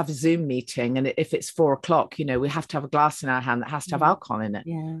 let's have a Zoom meeting, and if it's 4:00, we have to have a glass in our hand that has to have alcohol in it.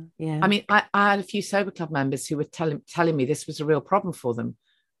 I mean, I had a few sober club members who were telling me this was a real problem for them,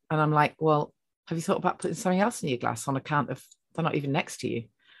 and I'm like, well, have you thought about putting something else in your glass on account of they're not even next to you?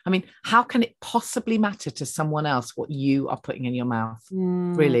 I mean, how can it possibly matter to someone else what you are putting in your mouth?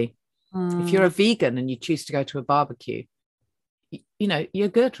 Really? If you're a vegan and you choose to go to a barbecue, you're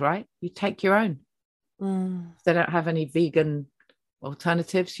good, right? You take your own. If they don't have any vegan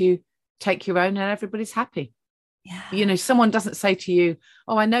alternatives, you take your own and everybody's happy. Someone doesn't say to you,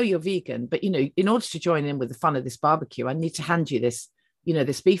 I know you're vegan, but in order to join in with the fun of this barbecue, I need to hand you this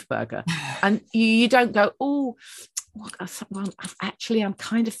this beef burger. And you don't go, I'm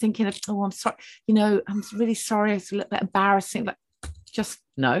kind of thinking of, I'm sorry, I'm really sorry, it's a little bit embarrassing, but just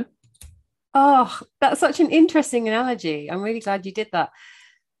no. That's such an interesting analogy. I'm really glad you did that.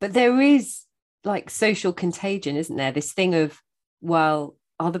 But there is like social contagion, isn't there? This thing of, well,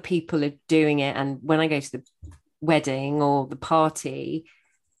 other people are doing it, and when I go to the wedding or the party,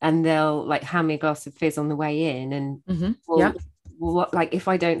 and they'll like hand me a glass of fizz on the way in, and what, like, if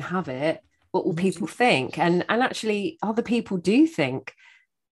I don't have it, what will people think? And actually other people do think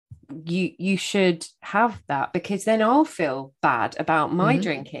you should have that, because then I'll feel bad about my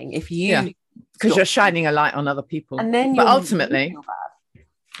drinking if you because you're shining a light on other people. And then but ultimately,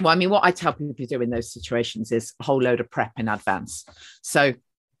 well, I mean, what I tell people to do in those situations is a whole load of prep in advance. So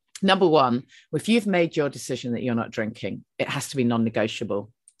number one, if you've made your decision that you're not drinking, it has to be non-negotiable,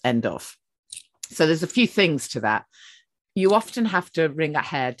 end of. So there's a few things to that. You often have to ring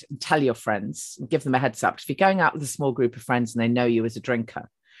ahead and tell your friends and give them a heads up. If you're going out with a small group of friends and they know you as a drinker,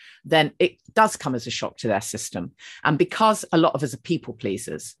 then it does come as a shock to their system. And because a lot of us are people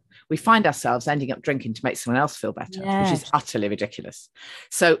pleasers, we find ourselves ending up drinking to make someone else feel better, which is utterly ridiculous.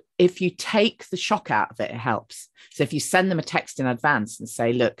 So if you take the shock out of it, it helps. So if you send them a text in advance and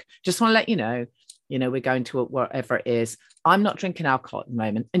say, look, just want to let you know, we're going to whatever it is. I'm not drinking alcohol at the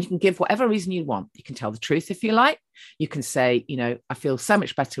moment. And you can give whatever reason you want. You can tell the truth if you like. You can say, I feel so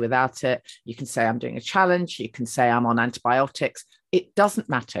much better without it. You can say I'm doing a challenge. You can say I'm on antibiotics. It doesn't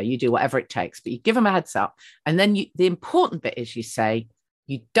matter. You do whatever it takes, but you give them a heads up. And then the important bit is you say,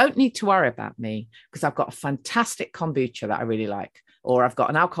 you don't need to worry about me because I've got a fantastic kombucha that I really like, or I've got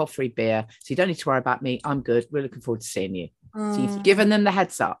an alcohol-free beer. So you don't need to worry about me. I'm good. We're looking forward to seeing you. So you've given them the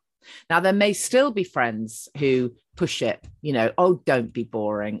heads up. Now, there may still be friends who push it, don't be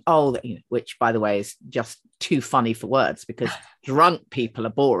boring. Which, by the way, is just too funny for words, because drunk people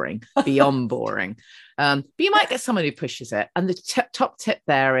are boring, beyond boring. But you might get someone who pushes it. And the top tip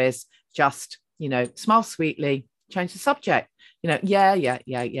there is just, smile sweetly, change the subject.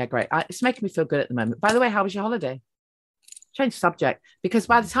 Great. It's making me feel good at the moment. By the way, how was your holiday? Change the subject, because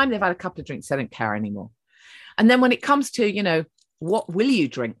by the time they've had a couple of drinks, they don't care anymore. And then when it comes to, what will you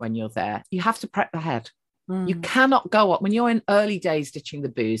drink when you're there? You have to prep ahead. You cannot go up when you're in early days ditching the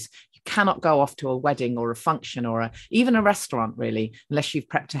booze. You cannot go off to a wedding or a function or even a restaurant, really, unless you've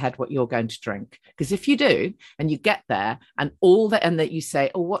prepped ahead what you're going to drink. Because if you do, and you get there and that you say,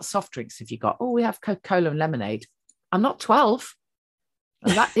 what soft drinks have you got? We have Coca-Cola and lemonade. I'm not 12.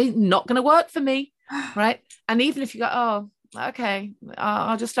 And that is not going to work for me, right? And even if you go, okay,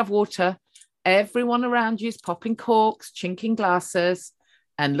 I'll just have water. Everyone around you is popping corks, chinking glasses,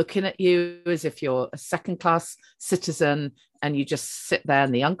 and looking at you as if you're a second-class citizen, and you just sit there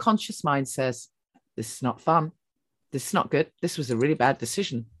and the unconscious mind says, this is not fun. This is not good. This was a really bad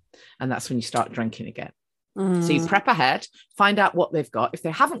decision. And that's when you start drinking again. So you prep ahead, find out what they've got. If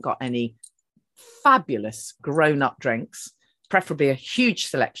they haven't got any fabulous grown-up drinks, preferably a huge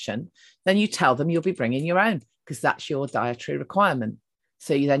selection, then you tell them you'll be bringing your own, because that's your dietary requirement.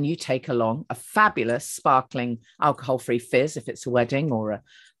 So then you take along a fabulous sparkling alcohol-free fizz if it's a wedding or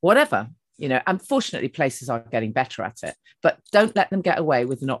whatever. Unfortunately, places are getting better at it, but don't let them get away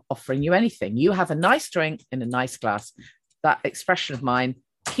with not offering you anything. You have a nice drink in a nice glass. That expression of mine,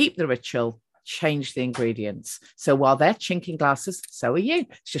 keep the ritual, change the ingredients. So while they're chinking glasses, so are you.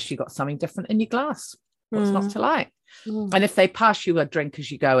 It's just you got something different in your glass. What's not to like? And if they pass you a drink as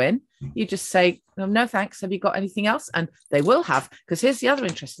you go in, you just say, no, thanks. Have you got anything else? And they will have, because here's the other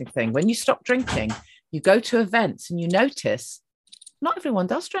interesting thing. When you stop drinking, you go to events and you notice not everyone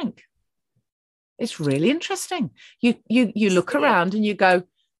does drink. It's really interesting. You look around and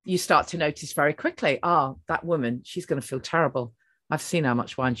you start to notice very quickly, that woman, she's going to feel terrible. I've seen how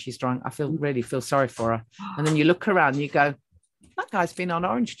much wine she's drunk. I really feel sorry for her. And then you look around and you go, that guy's been on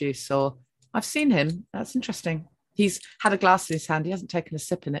orange juice, or I've seen him. That's interesting. He's had a glass in his hand. He hasn't taken a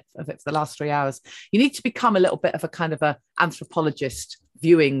sip of it for the last 3 hours. You need to become a little bit of a kind of a anthropologist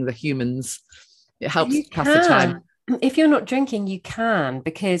viewing the humans. It helps pass the time. If you're not drinking, you can,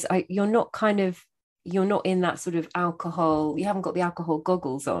 because you're not in that sort of alcohol. You haven't got the alcohol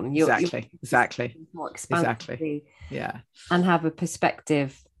goggles on. Exactly. More expansive. Yeah. And have a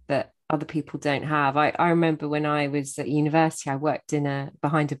perspective that other people don't have. I remember when I was at university, I worked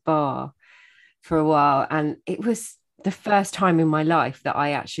behind a bar for a while, and it was the first time in my life that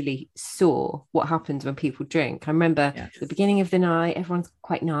I actually saw what happens when people drink. I remember the beginning of the night, everyone's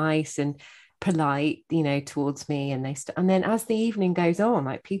quite nice and polite, towards me, and and then as the evening goes on,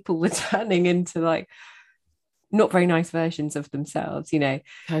 like, people were turning into like not very nice versions of themselves,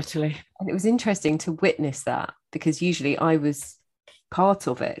 Totally. And it was interesting to witness that, because usually I was part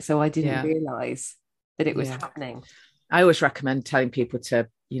of it, so I didn't realize that it was happening. I always recommend telling people to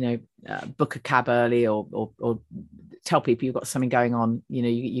book a cab early, or tell people you've got something going on.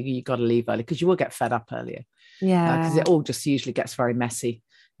 You got to leave early, because you will get fed up earlier. Because it all just usually gets very messy.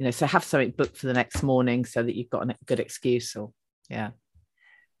 So have something booked for the next morning so that you've got a good excuse. So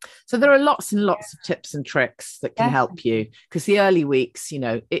there are lots and lots of tips and tricks that can help you, because the early weeks,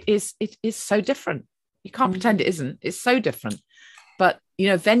 it is so different. You can't pretend it isn't. It's so different. But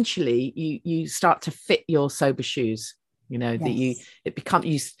eventually you start to fit your sober shoes. That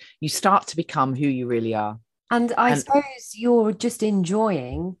you start to become who you really are. And I suppose you're just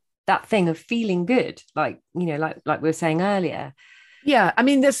enjoying that thing of feeling good, like we were saying earlier. Yeah, I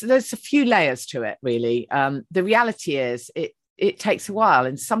mean, there's a few layers to it, really. The reality is it takes a while,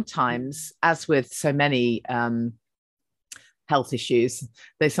 and sometimes, as with so many health issues,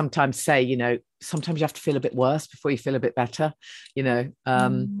 they sometimes say, sometimes you have to feel a bit worse before you feel a bit better.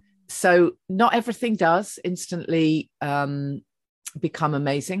 So not everything does instantly become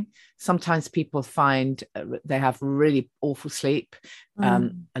amazing. Sometimes people find they have really awful sleep,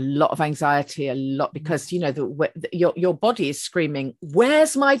 a lot of anxiety, because your body is screaming,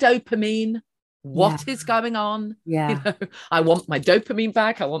 where's my dopamine? What is going on? I want my dopamine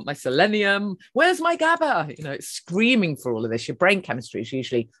back. I want my selenium. Where's my GABA? It's screaming for all of this. Your brain chemistry is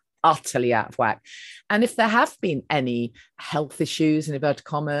usually utterly out of whack. And if there have been any health issues, in inverted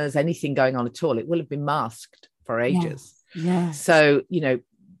commas, anything going on at all, it will have been masked for ages. So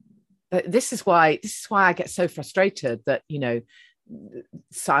this is why I get so frustrated that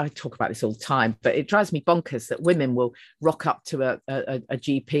so I talk about this all the time, but it drives me bonkers that women will rock up to a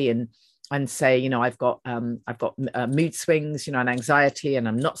GP and say, I've got mood swings, and anxiety, and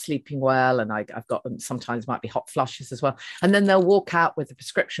I'm not sleeping well, and I've got sometimes might be hot flushes as well, and then they'll walk out with a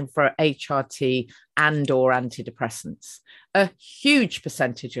prescription for HRT and or antidepressants. A huge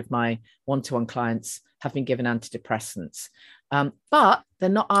percentage of my one-to-one clients have been given antidepressants, but they're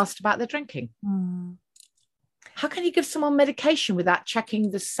not asked about their drinking. How can you give someone medication without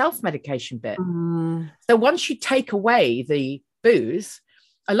checking the self-medication bit? So once you take away the booze,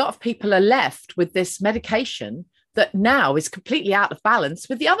 a lot of people are left with this medication that now is completely out of balance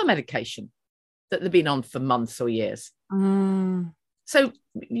with the other medication that they've been on for months or years. So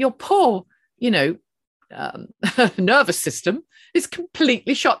your poor, nervous system is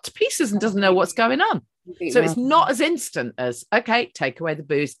completely shot to pieces and doesn't know what's going on. So it's not as instant as, okay, take away the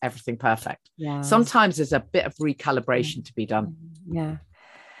booze, everything perfect. Sometimes there's a bit of recalibration to be done.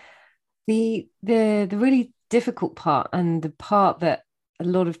 The really difficult part, and the part that a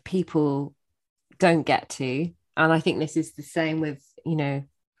lot of people don't get to, and I think this is the same with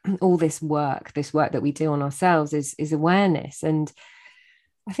all this work that we do on ourselves, is awareness. And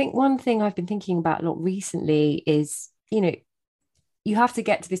I think one thing I've been thinking about a lot recently is you have to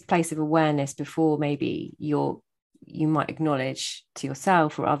get to this place of awareness before maybe you might acknowledge to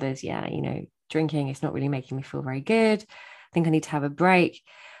yourself or others, drinking is not really making me feel very good, I think I need to have a break.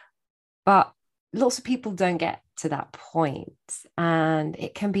 But lots of people don't get to that point, and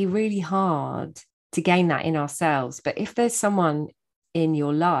it can be really hard to gain that in ourselves. But if there's someone in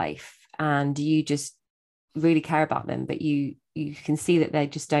your life and you just really care about them, but you can see that they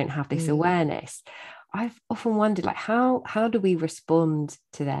just don't have this awareness, I've often wondered, like, how do we respond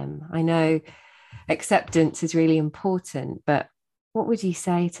to them? I know acceptance is really important, but what would you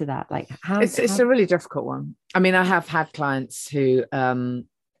say to that? Like, it's a really difficult one. I mean, I have had clients who,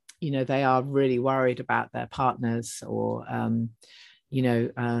 they are really worried about their partners or,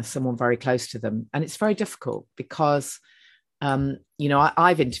 someone very close to them. And it's very difficult because,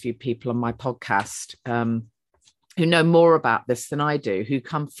 I've interviewed people on my podcast who know more about this than I do, who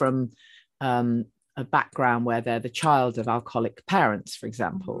come from a background where they're the child of alcoholic parents, for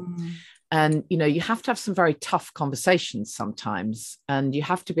example. And, you have to have some very tough conversations sometimes, and you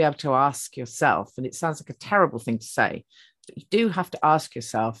have to be able to ask yourself, and it sounds like a terrible thing to say, but you do have to ask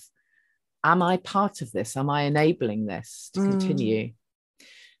yourself, am I part of this? Am I enabling this to continue?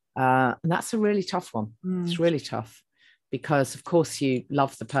 And that's a really tough one. It's really tough because, of course, you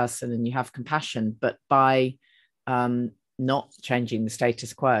love the person and you have compassion, but by not changing the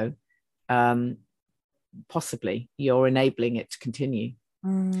status quo, possibly you're enabling it to continue.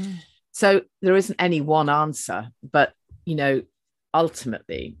 So there isn't any one answer, but,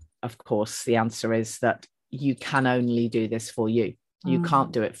 ultimately, of course, the answer is that you can only do this for you. You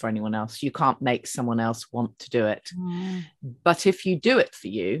can't do it for anyone else. You can't make someone else want to do it. But if you do it for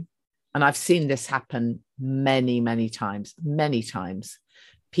you, and I've seen this happen many times,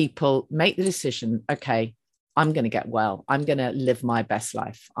 people make the decision, okay, I'm going to get well. I'm going to live my best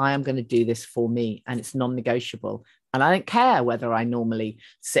life. I am going to do this for me, and it's non-negotiable. And I don't care whether I normally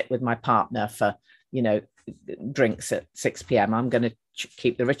sit with my partner for, drinks at 6 p.m. I'm going to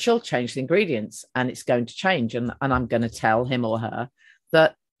keep the ritual, change the ingredients, and it's going to change. And I'm going to tell him or her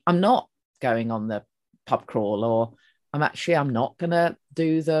that I'm not going on the pub crawl, or I'm not going to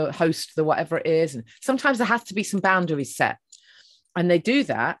do the host, the whatever it is. And sometimes there has to be some boundaries set, and they do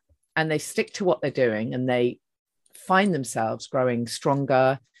that and they stick to what they're doing, and they find themselves growing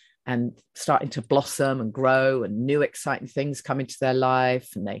stronger and starting to blossom and grow, and new exciting things come into their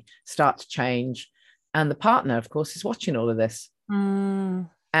life, and they start to change. And the partner, of course, is watching all of this. And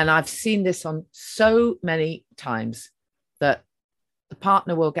I've seen this on so many times that the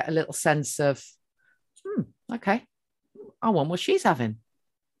partner will get a little sense of, okay, I want what she's having,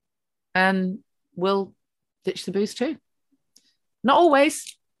 and will ditch the booze too. Not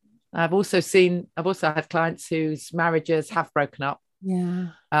always. I've also had clients whose marriages have broken up.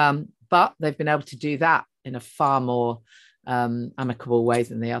 But they've been able to do that in a far more amicable way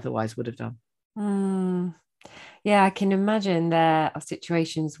than they otherwise would have done. Yeah, I can imagine there are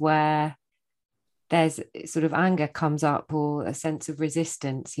situations where there's sort of anger comes up, or a sense of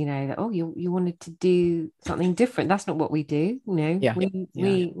resistance, that, oh, you wanted to do something different. That's not what we do.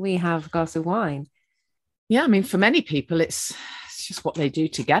 We have a glass of wine. Yeah, I mean, for many people, it's just what they do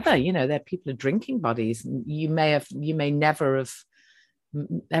together. They're people are drinking buddies, and you may never have,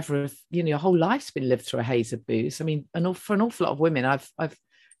 your whole life's been lived through a haze of booze. I mean, for an awful lot of women, I've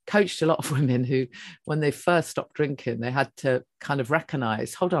coached a lot of women who, when they first stopped drinking, they had to kind of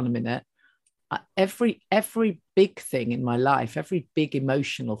recognize, hold on a minute, every big thing in my life, every big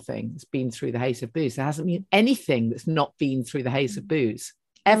emotional thing has been through the haze of booze. There hasn't been anything that's not been through the haze of booze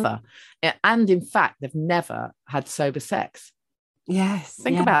ever. And in fact, they've never had sober sex. Yes.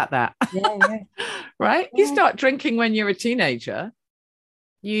 Think about that. Right? You start drinking when you're a teenager,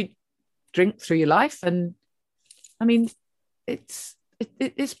 you drink through your life. And I mean, it's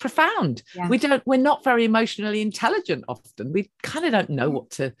profound. We're not very emotionally intelligent often. We kind of don't know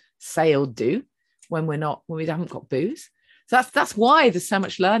what to say or do when we haven't got booze. So that's why there's so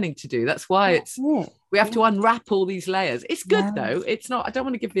much learning to do. That's why we have to unwrap all these layers. It's good though. It's not, I don't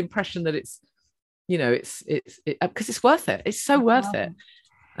want to give the impression that it's, it's because it's worth it. It's so worth it.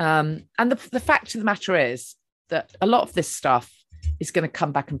 And the fact of the matter is that a lot of this stuff is going to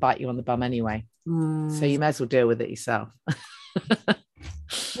come back and bite you on the bum anyway. So you may as well deal with it yourself.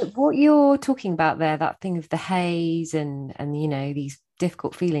 What you're talking about there, that thing of the haze and these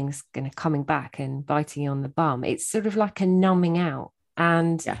difficult feelings coming back and biting you on the bum, it's sort of like a numbing out.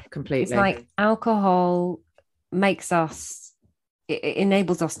 And completely. It's like alcohol it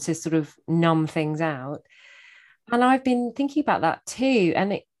enables us to sort of numb things out. And I've been thinking about that too.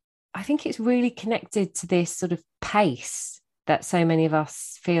 And I think it's really connected to this sort of pace that so many of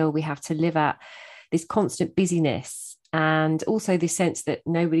us feel we have to live at, this constant busyness, and also this sense that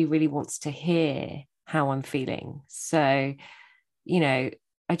nobody really wants to hear how I'm feeling. So, I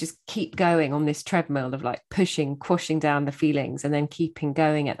just keep going on this treadmill of like quashing down the feelings and then keeping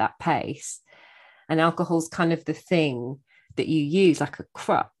going at that pace. And alcohol's kind of the thing that you use like a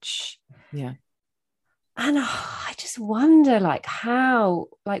crutch. Yeah. And I just wonder, like,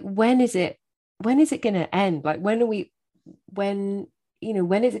 when is it going to end? Like, when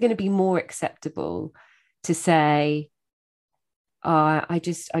when is it going to be more acceptable to say, I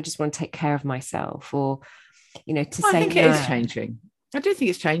just want to take care of myself, or, to say I think no. it is changing. I do think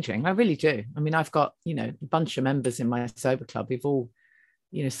it's changing. I really do. I mean, I've got, a bunch of members in my sober club. We've all,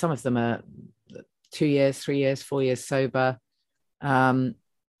 some of them are 2 years, 3 years, 4 years sober. And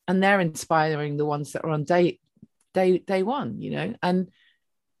they're inspiring the ones that are on day one, And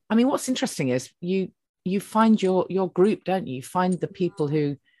I mean, what's interesting is you find your group, don't you? You find the people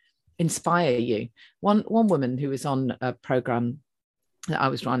who inspire you. One woman who was on a program that I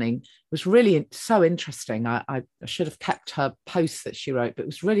was running was really so interesting. I should have kept her posts that she wrote, but it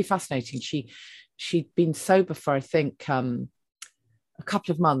was really fascinating. She'd been sober for, I think, a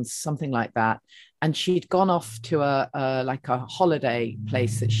couple of months, something like that. And she'd gone off to a holiday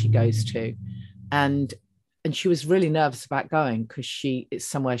place that she goes to. And she was really nervous about going because it's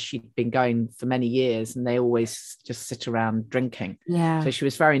somewhere she'd been going for many years, and they always just sit around drinking. Yeah. So she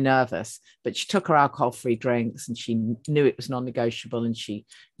was very nervous, but she took her alcohol-free drinks and she knew it was non-negotiable, and she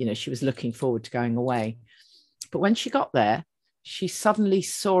was looking forward to going away. But when she got there, she suddenly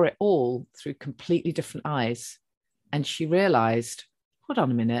saw it all through completely different eyes. And she realized, hold on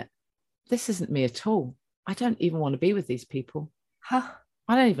a minute, this isn't me at all. I don't even want to be with these people. Huh.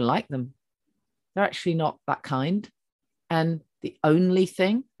 I don't even like them. They're actually not that kind. And the only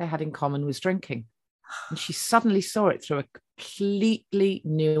thing they had in common was drinking. And she suddenly saw it through a completely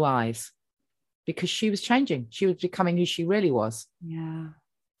new eyes, because she was changing. She was becoming who she really was. Yeah.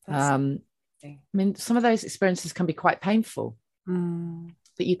 I mean, some of those experiences can be quite painful,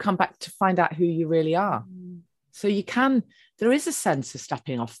 but you come back to find out who you really are. So there is a sense of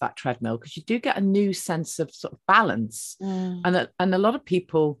stepping off that treadmill, because you do get a new sense of sort of balance. And a lot of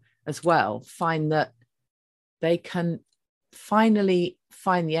people as well find that they can finally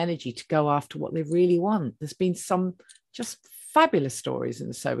find the energy to go after what they really want. There's been some just fabulous stories in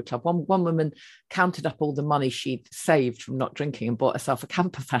the sober club. One woman counted up all the money she'd saved from not drinking and bought herself a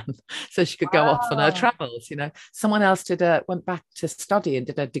camper van so she could go off on her travels. Someone else went back to study and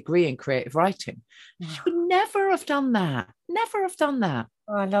did a degree in creative writing. She would never have done that.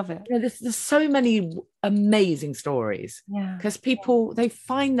 Oh, I love it. There's so many amazing stories, because people, they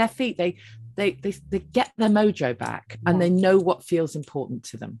find their feet, they get their mojo back, and they know what feels important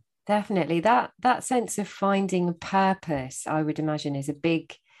to them. Definitely. That sense of finding a purpose, I would imagine, is a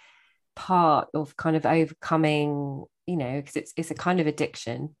big part of kind of overcoming, because it's a kind of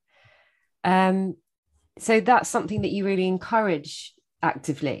addiction. So that's something that you really encourage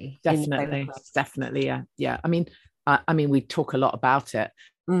actively. Definitely. Yeah. I mean, we talk a lot about it.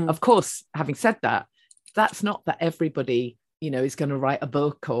 Of course, having said that, that's not that everybody, is going to write a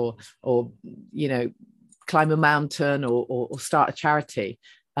book or climb a mountain or start a charity.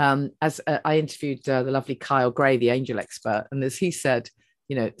 As I interviewed the lovely Kyle Gray, the angel expert, and as he said,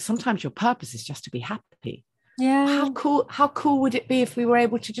 sometimes your purpose is just to be happy. Yeah. How cool would it be if we were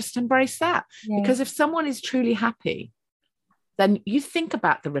able to just embrace that? Because if someone is truly happy, then you think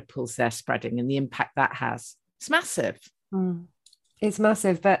about the ripples they're spreading and the impact that has. It's massive. It's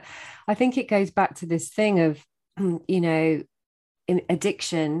massive. But I think it goes back to this thing of, in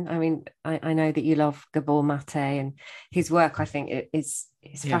addiction. I mean, I know that you love Gabor Mate, and his work, I think, is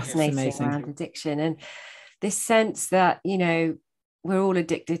fascinating around addiction, and this sense that, we're all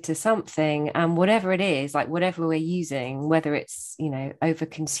addicted to something, and whatever it is, like whatever we're using, whether it's, over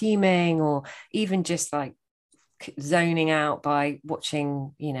consuming or even just like zoning out by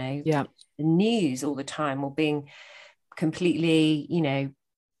watching, the news all the time, or being completely,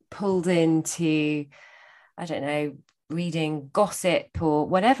 pulled into, I don't know, reading gossip or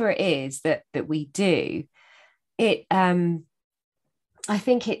whatever it is that we do. It I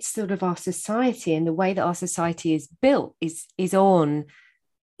think it's sort of our society, and the way that our society is built is on,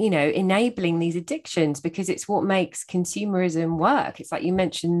 enabling these addictions, because it's what makes consumerism work. It's like you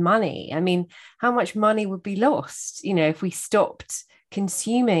mentioned money. I mean, how much money would be lost, if we stopped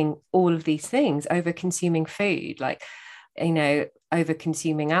consuming all of these things, over consuming food, like, over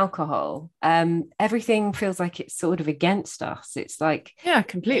consuming alcohol. Everything feels like it's sort of against us. It's like, yeah,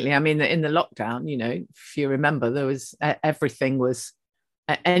 completely. I mean, in the lockdown, if you remember, there was everything was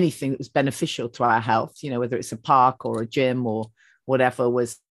anything that was beneficial to our health, whether it's a park or a gym or whatever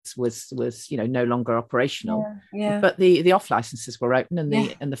was no longer operational. But the off licenses were open,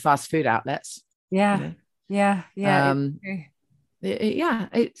 and the fast food outlets. It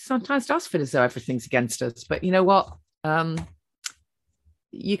sometimes does feel as though everything's against us, but you know what,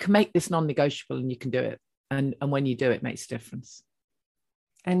 you can make this non-negotiable, and you can do it, and when you do, it makes a difference.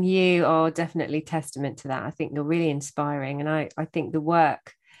 And you are definitely testament to that. I think you're really inspiring, and I think the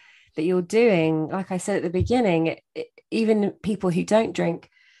work that you're doing, like I said at the beginning, even people who don't drink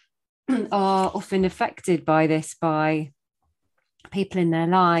are often affected by this, by people in their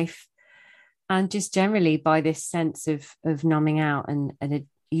life, and just generally by this sense of numbing out and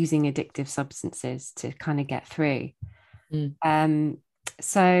using addictive substances to kind of get through.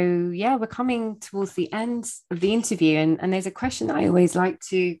 So yeah, we're coming towards the end of the interview, and there's a question that I always like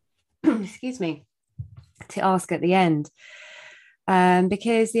to excuse me, to ask at the end,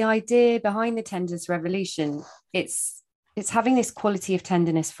 because the idea behind the tenderness revolution, it's having this quality of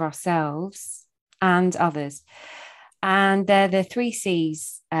tenderness for ourselves and others, and they're the 3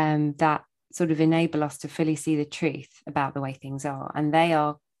 C's that sort of enable us to fully see the truth about the way things are, and they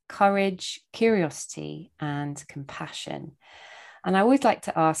are courage, curiosity, and compassion. And I always like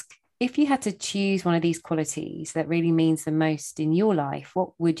to ask, if you had to choose one of these qualities that really means the most in your life,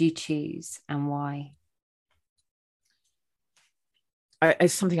 what would you choose and why?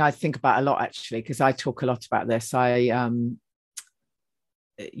 It's something I think about a lot, actually, because I talk a lot about this. I'm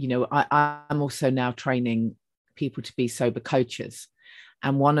also now training people to be sober coaches.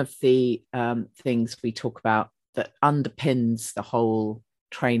 And one of the things we talk about that underpins the whole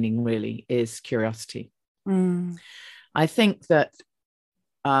training really is curiosity. I think that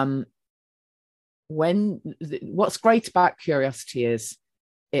what's great about curiosity is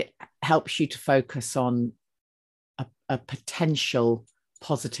it helps you to focus on a potential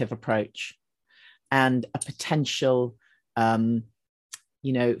positive approach and a potential,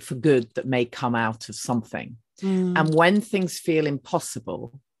 for good that may come out of something. And when things feel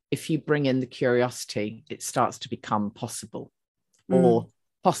impossible, if you bring in the curiosity, it starts to become possible, or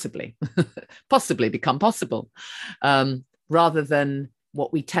possibly become possible, rather than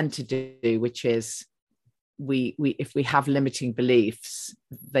what we tend to do, which is we if we have limiting beliefs,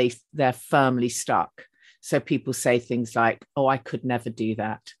 they're firmly stuck. So people say things like, oh, I could never do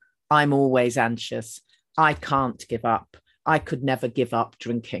that. I'm always anxious. I can't give up. I could never give up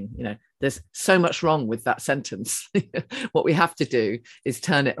drinking. There's so much wrong with that sentence. What we have to do is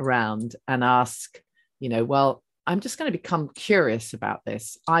turn it around and ask, well, I'm just going to become curious about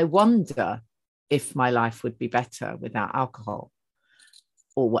this. I wonder if my life would be better without alcohol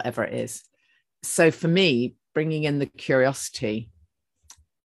or whatever it is. So for me, bringing in the curiosity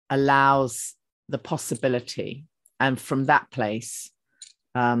allows the possibility. And from that place,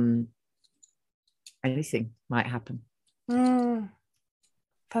 anything might happen.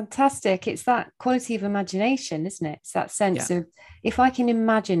 Fantastic. It's that quality of imagination, isn't it? It's that sense of, if I can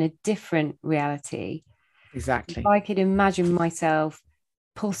imagine a different reality, exactly. If I could imagine myself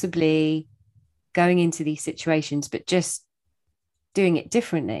possibly going into these situations, but just doing it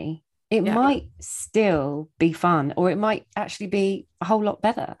differently, it might still be fun, or it might actually be a whole lot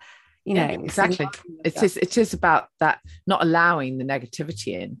better. Exactly. It is about that, not allowing the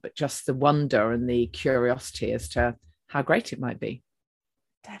negativity in, but just the wonder and the curiosity as to how great it might be.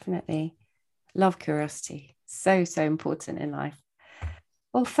 Definitely. Love curiosity. So important in life.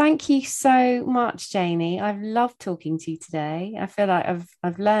 Well, thank you so much, Janie. I've loved talking to you today. I feel like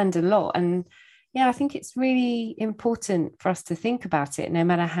I've learned a lot, and I think it's really important for us to think about it, no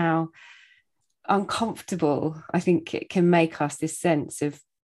matter how uncomfortable I think it can make us, this sense of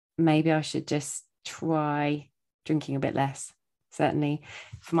maybe I should just try drinking a bit less, certainly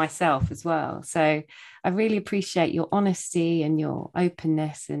for myself as well. So I really appreciate your honesty and your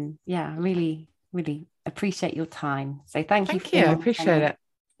openness, and I really, really appreciate your time. So thank you. I appreciate it.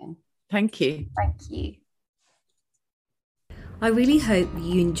 Thank you. Thank you. I really hope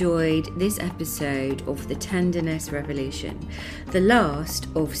you enjoyed this episode of the Tenderness Revolution, the last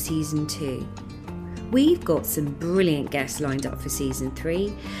of season 2. We've got some brilliant guests lined up for season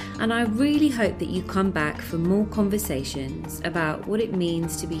 3, and I really hope that you come back for more conversations about what it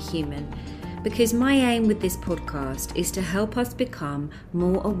means to be human, because my aim with this podcast is to help us become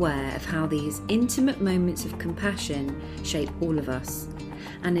more aware of how these intimate moments of compassion shape all of us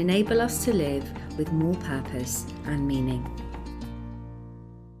and enable us to live with more purpose and meaning.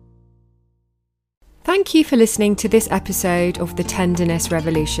 Thank you for listening to this episode of the Tenderness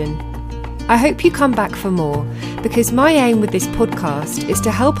Revolution. I hope you come back for more, because my aim with this podcast is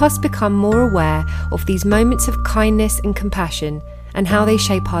to help us become more aware of these moments of kindness and compassion and how they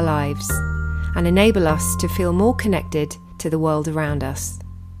shape our lives, and enable us to feel more connected to the world around us.